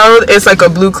Cloud. It's like a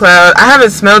blue cloud. I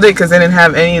haven't smelled it because they didn't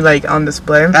have any like on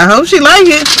display. I hope she like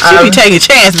it. She be taking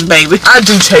chances, baby. I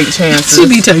do take chances. She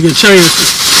be taking chances.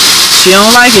 She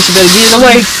don't like it. She better get it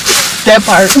away. That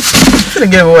part. I'm gonna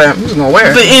give it away. I'm just gonna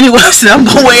wear it. But anyway, so I'm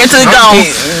gonna wear it till it's gone.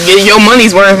 Get your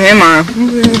money's worth, am I?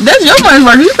 That's your money's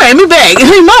worth. You pay me back. It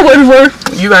ain't my money's worth.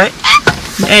 You right.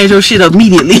 Add your shit up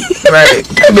immediately. Right.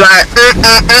 Be like,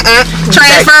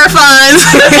 Transfer funds.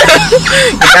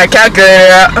 I calculated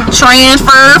out.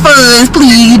 Transfer funds,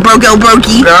 please,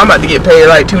 brokey. Girl, I'm about to get paid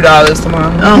like $2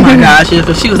 tomorrow. Oh my gosh, if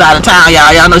she was out of town,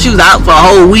 y'all know she was out for a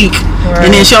whole week. Right.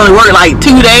 And then she only worked like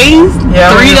 2 days, 3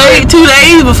 days, 2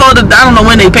 days before I don't know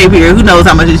when they pay period. Who knows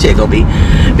how much this check gonna be?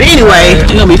 But anyway, it's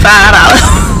gonna be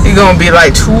 $5. It's gonna be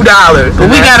like $2.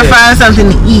 But we gotta find something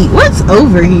to eat. What's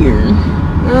over here?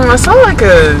 I saw like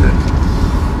a,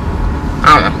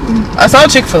 I don't know. I saw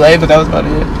Chick-fil-A, but that was about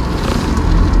it.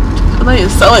 Chick-fil-A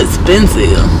is so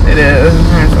expensive. It is.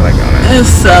 I don't feel like going there. It's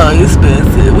so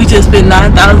expensive. We just spent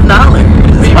 $9,000.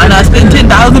 Why not spend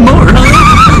 $10,000 more?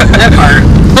 That part.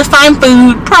 Let's find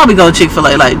food. Probably go to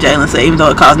Chick-fil-A, like Jalen said, even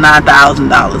though it costs $9,000.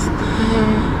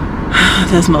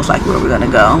 That's most likely where we're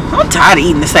gonna go. I'm tired of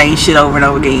eating the same shit over and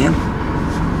over again.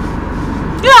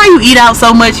 You know how you eat out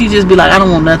so much, you just be like, I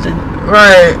don't want nothing.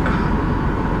 Right.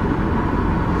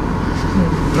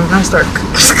 I start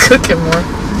cooking more.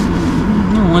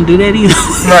 I don't want to do that either.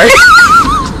 Right.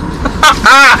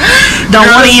 Don't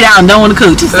want to eat out and don't want to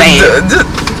cook. Just sad.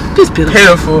 Just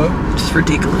pitiful. Just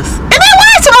ridiculous. And then why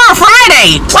is tomorrow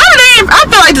Friday? Why do they? I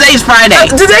feel like today's Friday.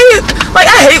 Today, like,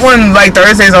 I hate when like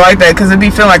Thursdays are like that because it be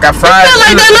feeling like I fried. It felt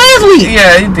like that last week.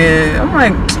 Yeah, it did. I'm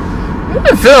like, I've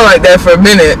been feeling like that for a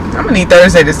minute. I'm gonna need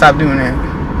Thursday to stop doing that.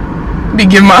 Be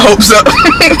giving my hopes up.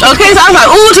 Okay, so I was like,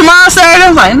 ooh, tomorrow's Saturday.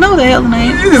 I was like, no, the hell it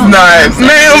ain't. It's not.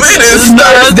 Ma'am, it is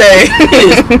Thursday.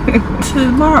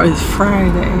 Tomorrow is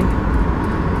Friday.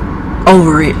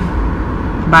 Over it.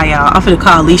 Bye, y'all. I'm finna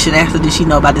call Alicia and ask her, did she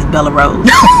know about this Bella Rose?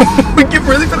 You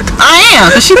really finna call? I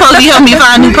am, because she supposed to be helping me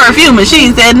find new perfume, and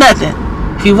she ain't said nothing.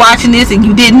 If you're watching this and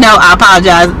you didn't know, I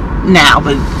apologize now,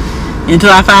 but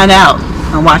until I find out,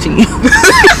 I'm watching you.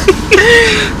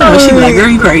 Oh, she be like, girl,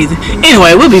 you crazy.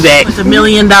 Anyway, we'll be back. It's $1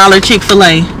 million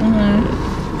Chick-fil-A.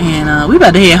 And we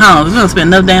about to head home. We're gonna spend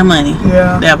enough damn money.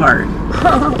 Yeah. That part.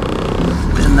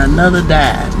 Spend another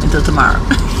dime until tomorrow.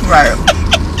 Right.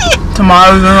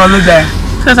 Tomorrow's another day.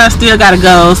 Because I still gotta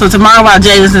go. So tomorrow while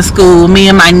Jaden's in school, me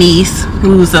and my niece,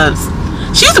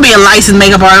 she used to be a licensed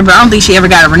makeup artist, but I don't think she ever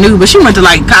got it renewed. But she went to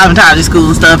like cosmetology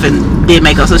school and stuff and did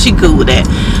makeup, so she cool with that.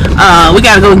 We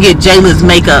gotta go get Jalen's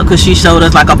makeup because she showed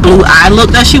us like a blue eye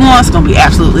look that she wants. It's gonna be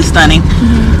absolutely stunning.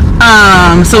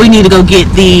 So we need to go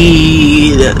get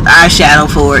the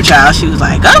eyeshadow for it, child. She was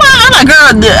like, oh, I'm like,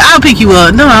 girl, I'll pick you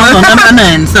up. No, I don't know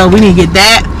nothing. So we need to get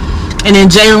that. And then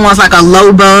Jalen wants like a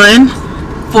low bun.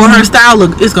 for her style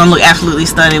look. It's gonna look absolutely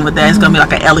stunning with that. It's gonna be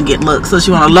like an elegant look. So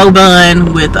she want a low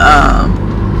bun with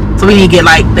so we need to get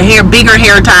like the bigger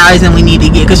hair ties, and we need to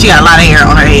get, because she got a lot of hair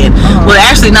on her head. Well,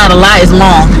 actually not a lot, it's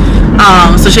long.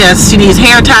 So she needs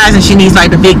hair ties, and she needs like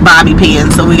the big bobby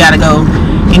pins. So we gotta go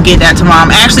and get that tomorrow.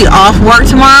 I'm actually off work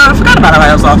tomorrow. I forgot about it.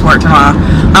 I was off work tomorrow.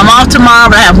 I'm off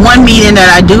tomorrow, but I have one meeting that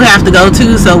I do have to go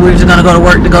to. So we're just gonna go to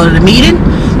work to go to the meeting,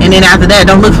 and then after that,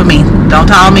 don't look for me. Don't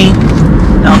call me.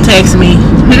 Don't text me.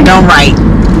 Don't write.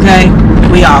 Okay,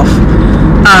 we off.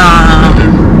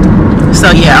 So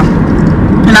yeah.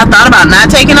 And I thought about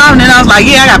not taking off, and then I was like,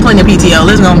 yeah, I got plenty of PTO.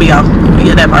 It's gonna be off. We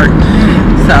get that part.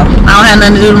 So I don't have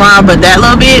nothing to do tomorrow but that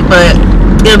little bit, but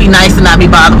it'll be nice to not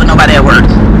be bothered with nobody at work.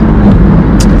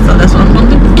 So that's what I'm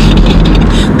gonna do.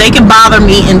 They can bother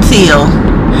me until,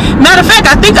 matter of fact,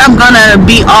 I think I'm gonna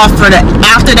be off for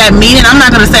after that meeting. I'm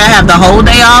not gonna say I have the whole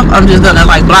day off. I'm just gonna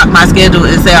like block my schedule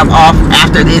and say I'm off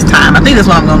after this time. I think that's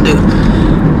what I'm gonna do.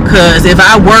 Cause if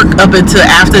I work up until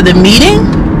after the meeting,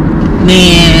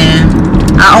 then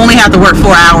I only have to work 4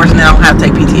 hours, and then I don't have to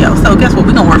take PTO. So guess what?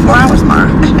 We're going to work 4 hours tomorrow.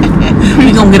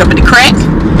 We're going to get up at the crack.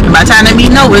 And by the time that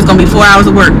meeting over, it's going to be 4 hours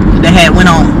of work that went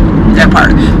on that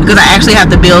part. Because I actually have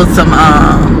to build some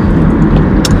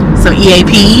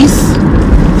EAPs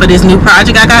for this new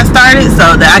project I got started,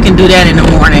 so that I can do that in the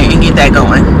morning and get that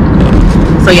going.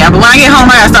 So yeah, but when I get home,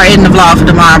 I got to start editing the vlog for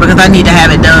tomorrow, because I need to have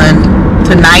it done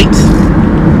tonight.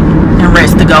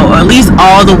 Rest to go, or at least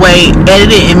all the way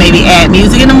edited, and maybe add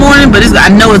music in the morning. But I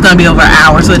know it's gonna be over an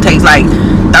hour, so it takes like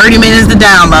 30 minutes to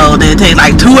download, and it takes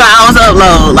like 2 hours to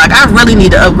upload. Like, I really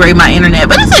need to upgrade my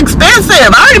internet, but it's expensive.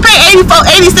 I already paid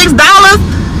 $86,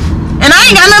 and I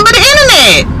ain't got nothing but the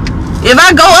internet. If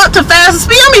I go up to faster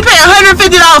speed, I'm gonna be paying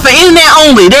 $150 for internet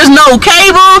only. There's no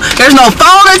cable, there's no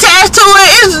phone attached to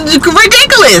it. It's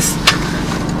ridiculous.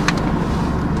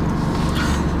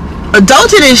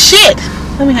 Adulting is shit.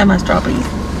 Let me have my straw, please. $1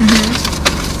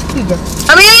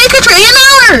 million quadrillion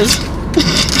dollars.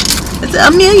 It's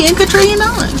 $1 million quadrillion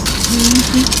dollars.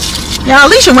 Y'all,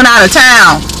 Alicia went out of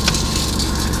town.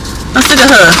 I'm sick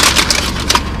of her.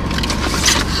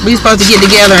 We supposed to get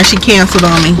together, and she canceled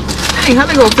on me. Hey, how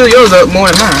they gonna fill yours up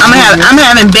more than mine? I'm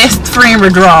having best friend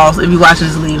withdrawals. If you watch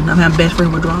this leave, I'm having best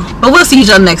friend withdrawals. But we'll see each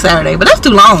other next Saturday. But that's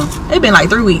too long. It's been like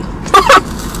 3 weeks.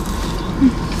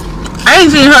 I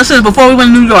ain't seen her since before we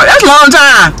went to New York. That's a long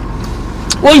time.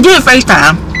 Well, we did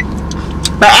FaceTime,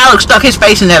 but Alex stuck his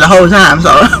face in there the whole time,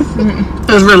 so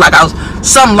it was really like I was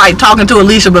something like talking to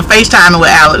Alicia, but FaceTiming with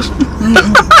Alex.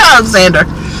 Alexander.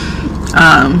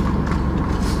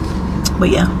 But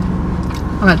yeah,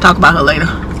 I'm gonna talk about her later.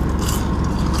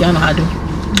 Y'all know how I do.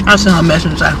 I'll send her a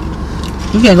message.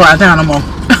 You can't go out of town no more.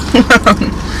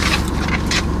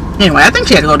 Anyway, I think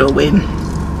she had to go to a wedding.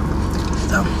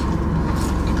 So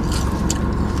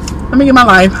let me get my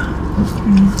life.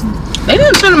 They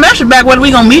didn't send a message back whether we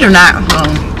gonna meet or not.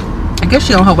 I guess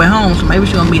she on her way home, so maybe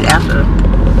she gonna meet after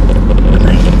the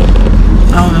thing.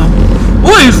 I don't know.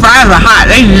 Ooh, these fries are hot.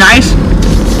 They nice.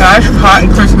 Nice, hot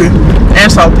and crispy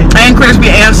and salty. And crispy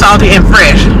and salty and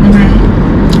fresh.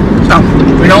 So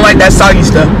we don't like that soggy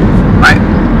stuff. Right.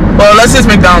 Well, let's just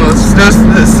McDonald's. This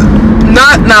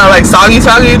not like soggy,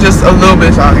 just a little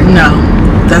bit soggy. No,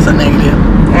 that's a negative.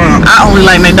 I only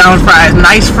like McDonald's fries,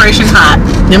 nice, fresh, and hot.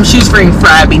 Them shoestring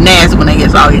fries be nasty when they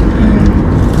get soggy.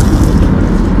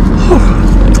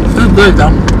 It's good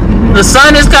though. The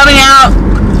sun is coming out.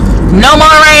 No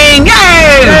more rain.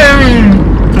 Yay!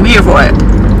 I'm here for it.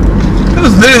 It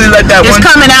was literally like that. It's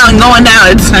coming out and going down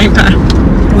at the same time.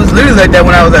 It was literally like that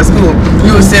when I was at school.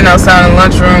 You were sitting outside in the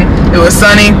lunchroom. It was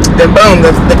sunny. Then boom,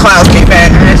 the clouds came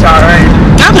back and it started raining.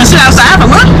 Y'all can sit outside for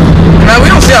lunch? No, we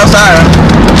don't sit outside.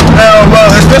 Well,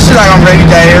 especially like on rainy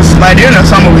days. Like during the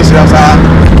summer, we sit outside.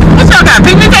 What y'all got?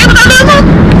 Picnic tables out there?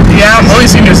 Yeah, only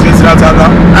seniors can sit outside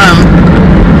though.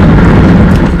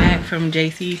 Back from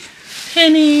JC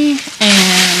Penney,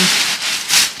 and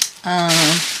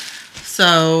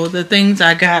so the things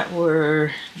I got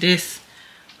were this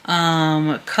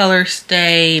Color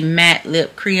Stay Matte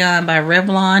Lip Crayon by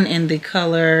Revlon in the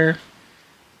color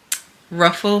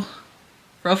Ruffled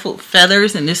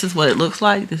Feathers, and this is what it looks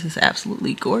like. This is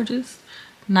absolutely gorgeous.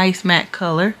 Nice matte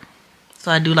color.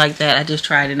 So I do like that. I just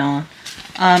tried it on.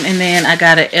 And then I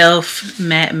got an e.l.f.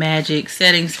 Matte Magic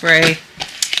setting spray.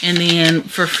 And then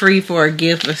for free for a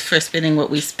gift for spending what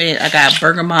we spent, I got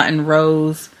Bergamot and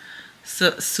Rose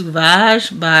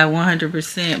Sauvage by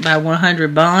 100% by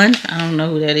 100 Bond. I don't know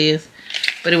who that is,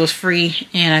 but it was free,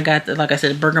 and I got the, like I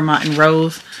said, Bergamot and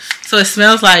Rose. So it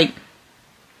smells like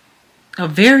a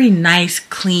very nice,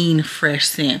 clean, fresh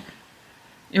scent.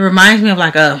 It reminds me of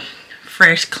like a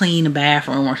fresh, clean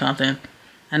bathroom or something.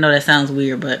 I know that sounds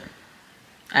weird, but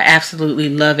I absolutely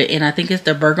love it. And I think it's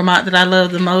the bergamot that I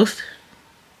love the most,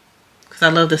 because I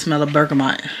love the smell of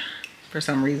bergamot for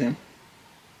some reason.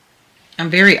 I'm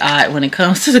very odd when it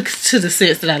comes to the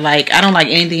scents that I like. I don't like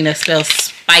anything that smells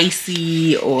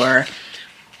spicy or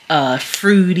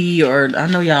fruity, or I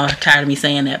know y'all are tired of me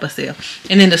saying that, but still.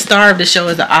 And then the star of the show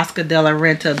is the Oscar de la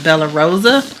Renta Bella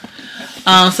Rosa.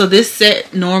 So this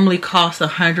set normally costs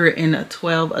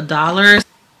 $112.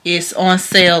 It's on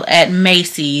sale at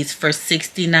Macy's for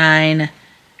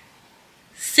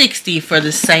 $69.60 for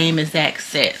the same exact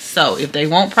set. So if they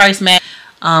want price match,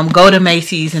 go to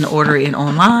Macy's and order it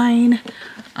online,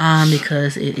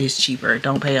 because it is cheaper.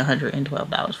 Don't pay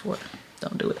 $112 for it.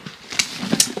 Don't do it.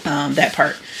 That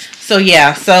part. So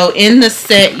yeah, so in the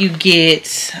set you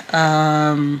get,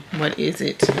 what is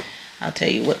it? I'll tell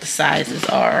you what the sizes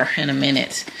are in a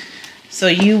minute. So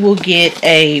you will get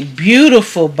a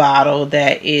beautiful bottle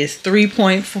that is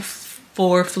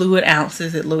 3.4 fluid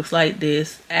ounces. It looks like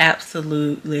this.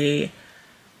 Absolutely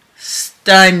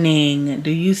stunning.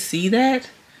 Do you see that?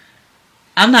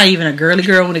 I'm not even a girly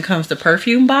girl when it comes to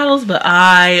perfume bottles, but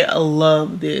I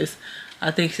love this.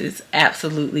 I think it's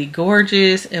absolutely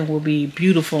gorgeous and will be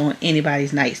beautiful on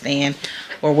anybody's nightstand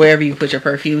or wherever you put your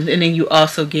perfumes. And then you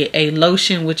also get a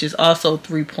lotion, which is also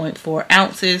 3.4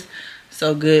 ounces.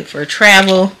 So good for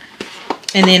travel.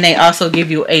 And then they also give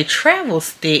you a travel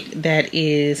stick that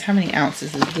is, how many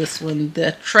ounces is this one?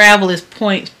 The travel is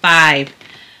 0.5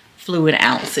 fluid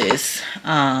ounces.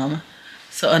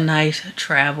 So a nice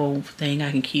travel thing.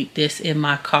 I can keep this in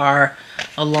my car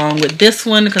along with this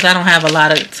one, because I don't have a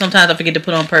lot of, sometimes I forget to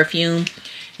put on perfume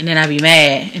and then I be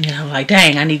mad, and then I'm like,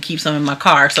 dang, I need to keep some in my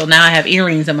car. So now I have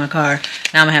earrings in my car.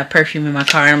 Now I'm gonna have perfume in my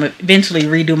car, and I'm gonna eventually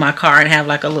redo my car and have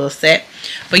like a little set.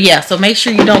 But yeah, so make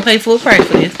sure you don't pay full price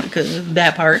for this, because of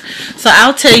that part. So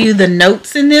I'll tell you the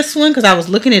notes in this one, because I was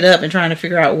looking it up and trying to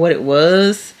figure out what it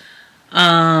was.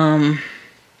 And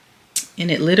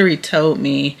it literally told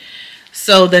me.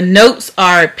 So the notes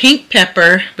are pink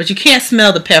pepper, but you can't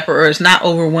smell the pepper, or it's not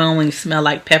overwhelming smell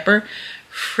like pepper.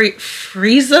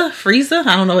 Freeza,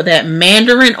 I don't know what that.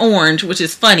 Mandarin orange, which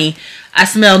is funny. I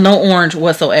smell no orange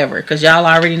whatsoever, because y'all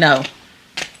already know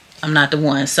I'm not the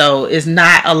one. So it's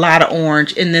not a lot of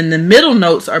orange. And then the middle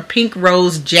notes are pink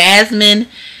rose, jasmine,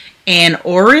 and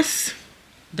orris.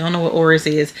 Don't know what orris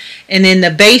is. And then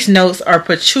the base notes are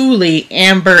patchouli,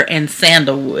 amber, and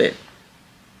sandalwood.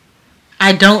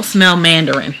 I don't smell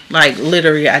mandarin. Like,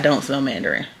 literally, I don't smell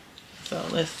mandarin. So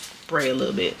let's spray a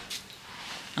little bit.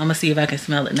 I'm going to see if I can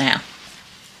smell it now.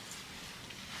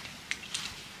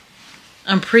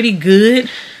 I'm pretty good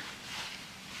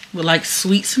with, like,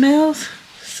 sweet smells.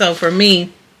 So for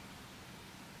me,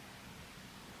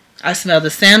 I smell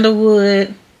the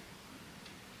sandalwood,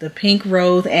 the pink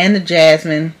rose, and the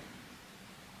jasmine.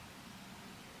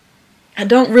 I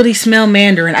don't really smell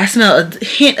mandarin. I smell a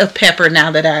hint of pepper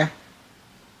now that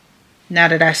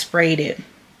I sprayed it.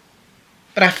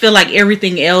 But I feel like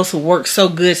everything else works so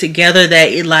good together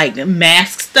that it like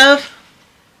masks stuff.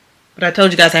 But I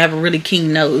told you guys I have a really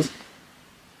keen nose.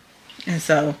 And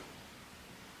so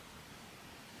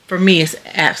for me, it's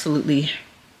absolutely,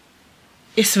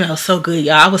 it smells so good,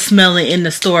 y'all. I was smelling in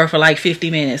the store for like 50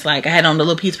 minutes. Like, I had on the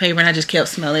little piece of paper and I just kept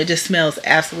smelling. It just smells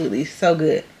absolutely so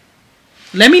good.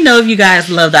 Let me know if you guys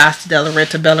love the Oscar de la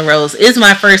Renta Bella Rose. It's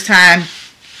my first time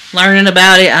learning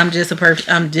about it. I'm just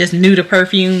new to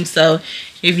perfume, so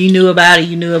if you knew about it,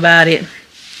 you knew about it.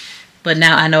 But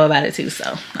now I know about it too,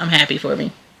 so I'm happy for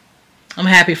me. I'm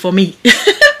happy for me.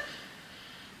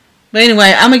 But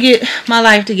anyway, I'm gonna get my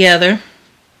life together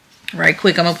right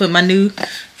quick. I'm gonna put my new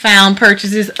found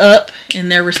purchases up in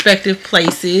their respective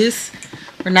places.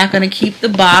 We're not gonna keep the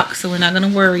box, so we're not gonna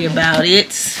worry about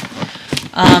it.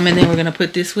 And then we're gonna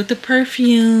put this with the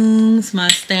perfumes, my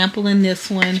sample in this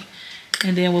one.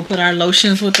 And then we'll put our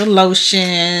lotions with the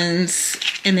lotions.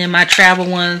 And then my travel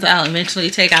ones I'll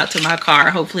eventually take out to my car.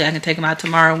 Hopefully I can take them out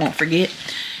tomorrow. Won't forget.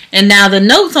 And now the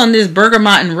notes on this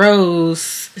bergamot and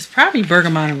rose. It's probably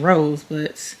bergamot and rose.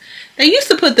 But they used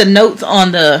to put the notes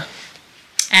on the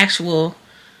actual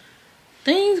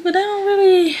things. But they don't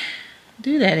really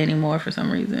do that anymore for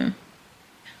some reason.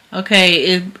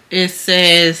 Okay. It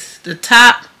says the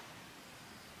top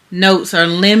notes are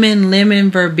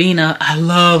lemon verbena. I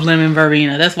love lemon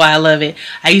verbena. That's why I love it.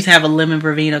 I used to have a lemon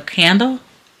verbena candle.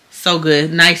 So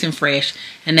good. Nice and fresh.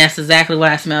 And that's exactly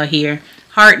what I smell here.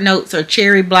 Heart notes are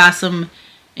cherry blossom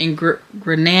and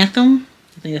granathanum.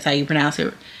 I think that's how you pronounce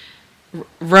it.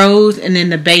 Rose. And then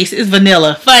the base is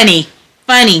vanilla. Funny.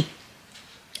 I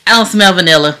don't smell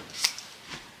vanilla.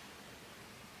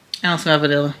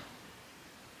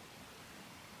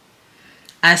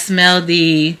 I smell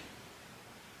the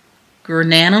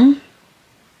grananum.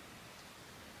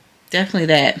 Definitely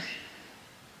that.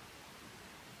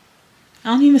 I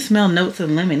don't even smell notes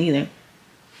of lemon either.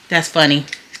 That's funny.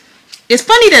 It's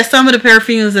funny that some of the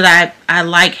perfumes that I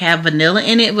like have vanilla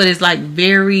in it, but it's like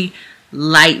very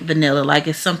light vanilla. Like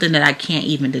it's something that I can't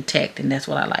even detect, and that's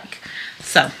what I like.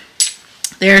 So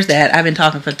there's that. I've been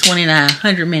talking for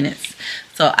 2,900 minutes.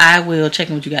 So I will check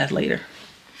in with you guys later.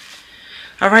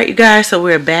 Alright you guys, so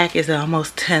we're back. It's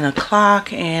almost 10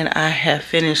 o'clock and I have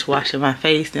finished washing my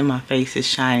face and my face is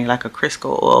shining like a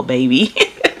Crisco oil baby.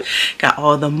 Got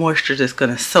all the moisture that's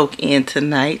going to soak in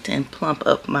tonight and plump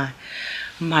up my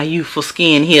youthful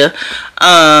skin here.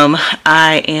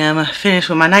 I am finished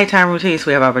with my nighttime routine. So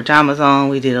we have our pajamas on.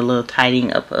 We did a little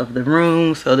tidying up of the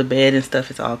room, so the bed and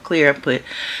stuff is all clear. I put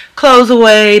clothes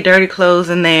away, dirty clothes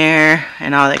in there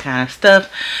and all that kind of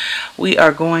stuff. We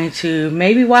are going to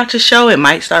maybe watch a show. It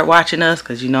might start watching us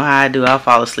because you know how I do. I'll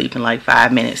fall asleep in like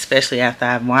 5 minutes, especially after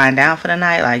I've wind down for the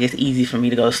night. Like it's easy for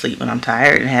me to go to sleep when I'm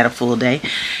tired and had a full day,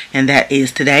 and that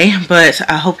is today. But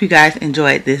I hope you guys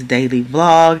enjoyed this daily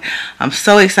vlog. I'm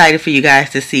so excited for you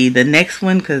guys to see the next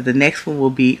one because the next one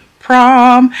will be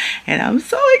prom, and I'm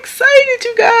so excited,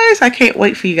 you guys. I can't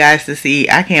wait for you guys to see.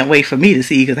 I can't wait for me to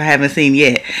see because I haven't seen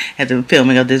yet at the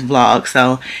filming of this vlog.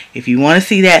 So if you want to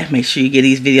see that, make sure you give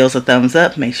these videos a thumbs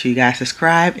up. Make sure you guys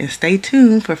subscribe and stay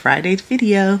tuned for Friday's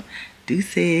video.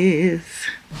 Deuces.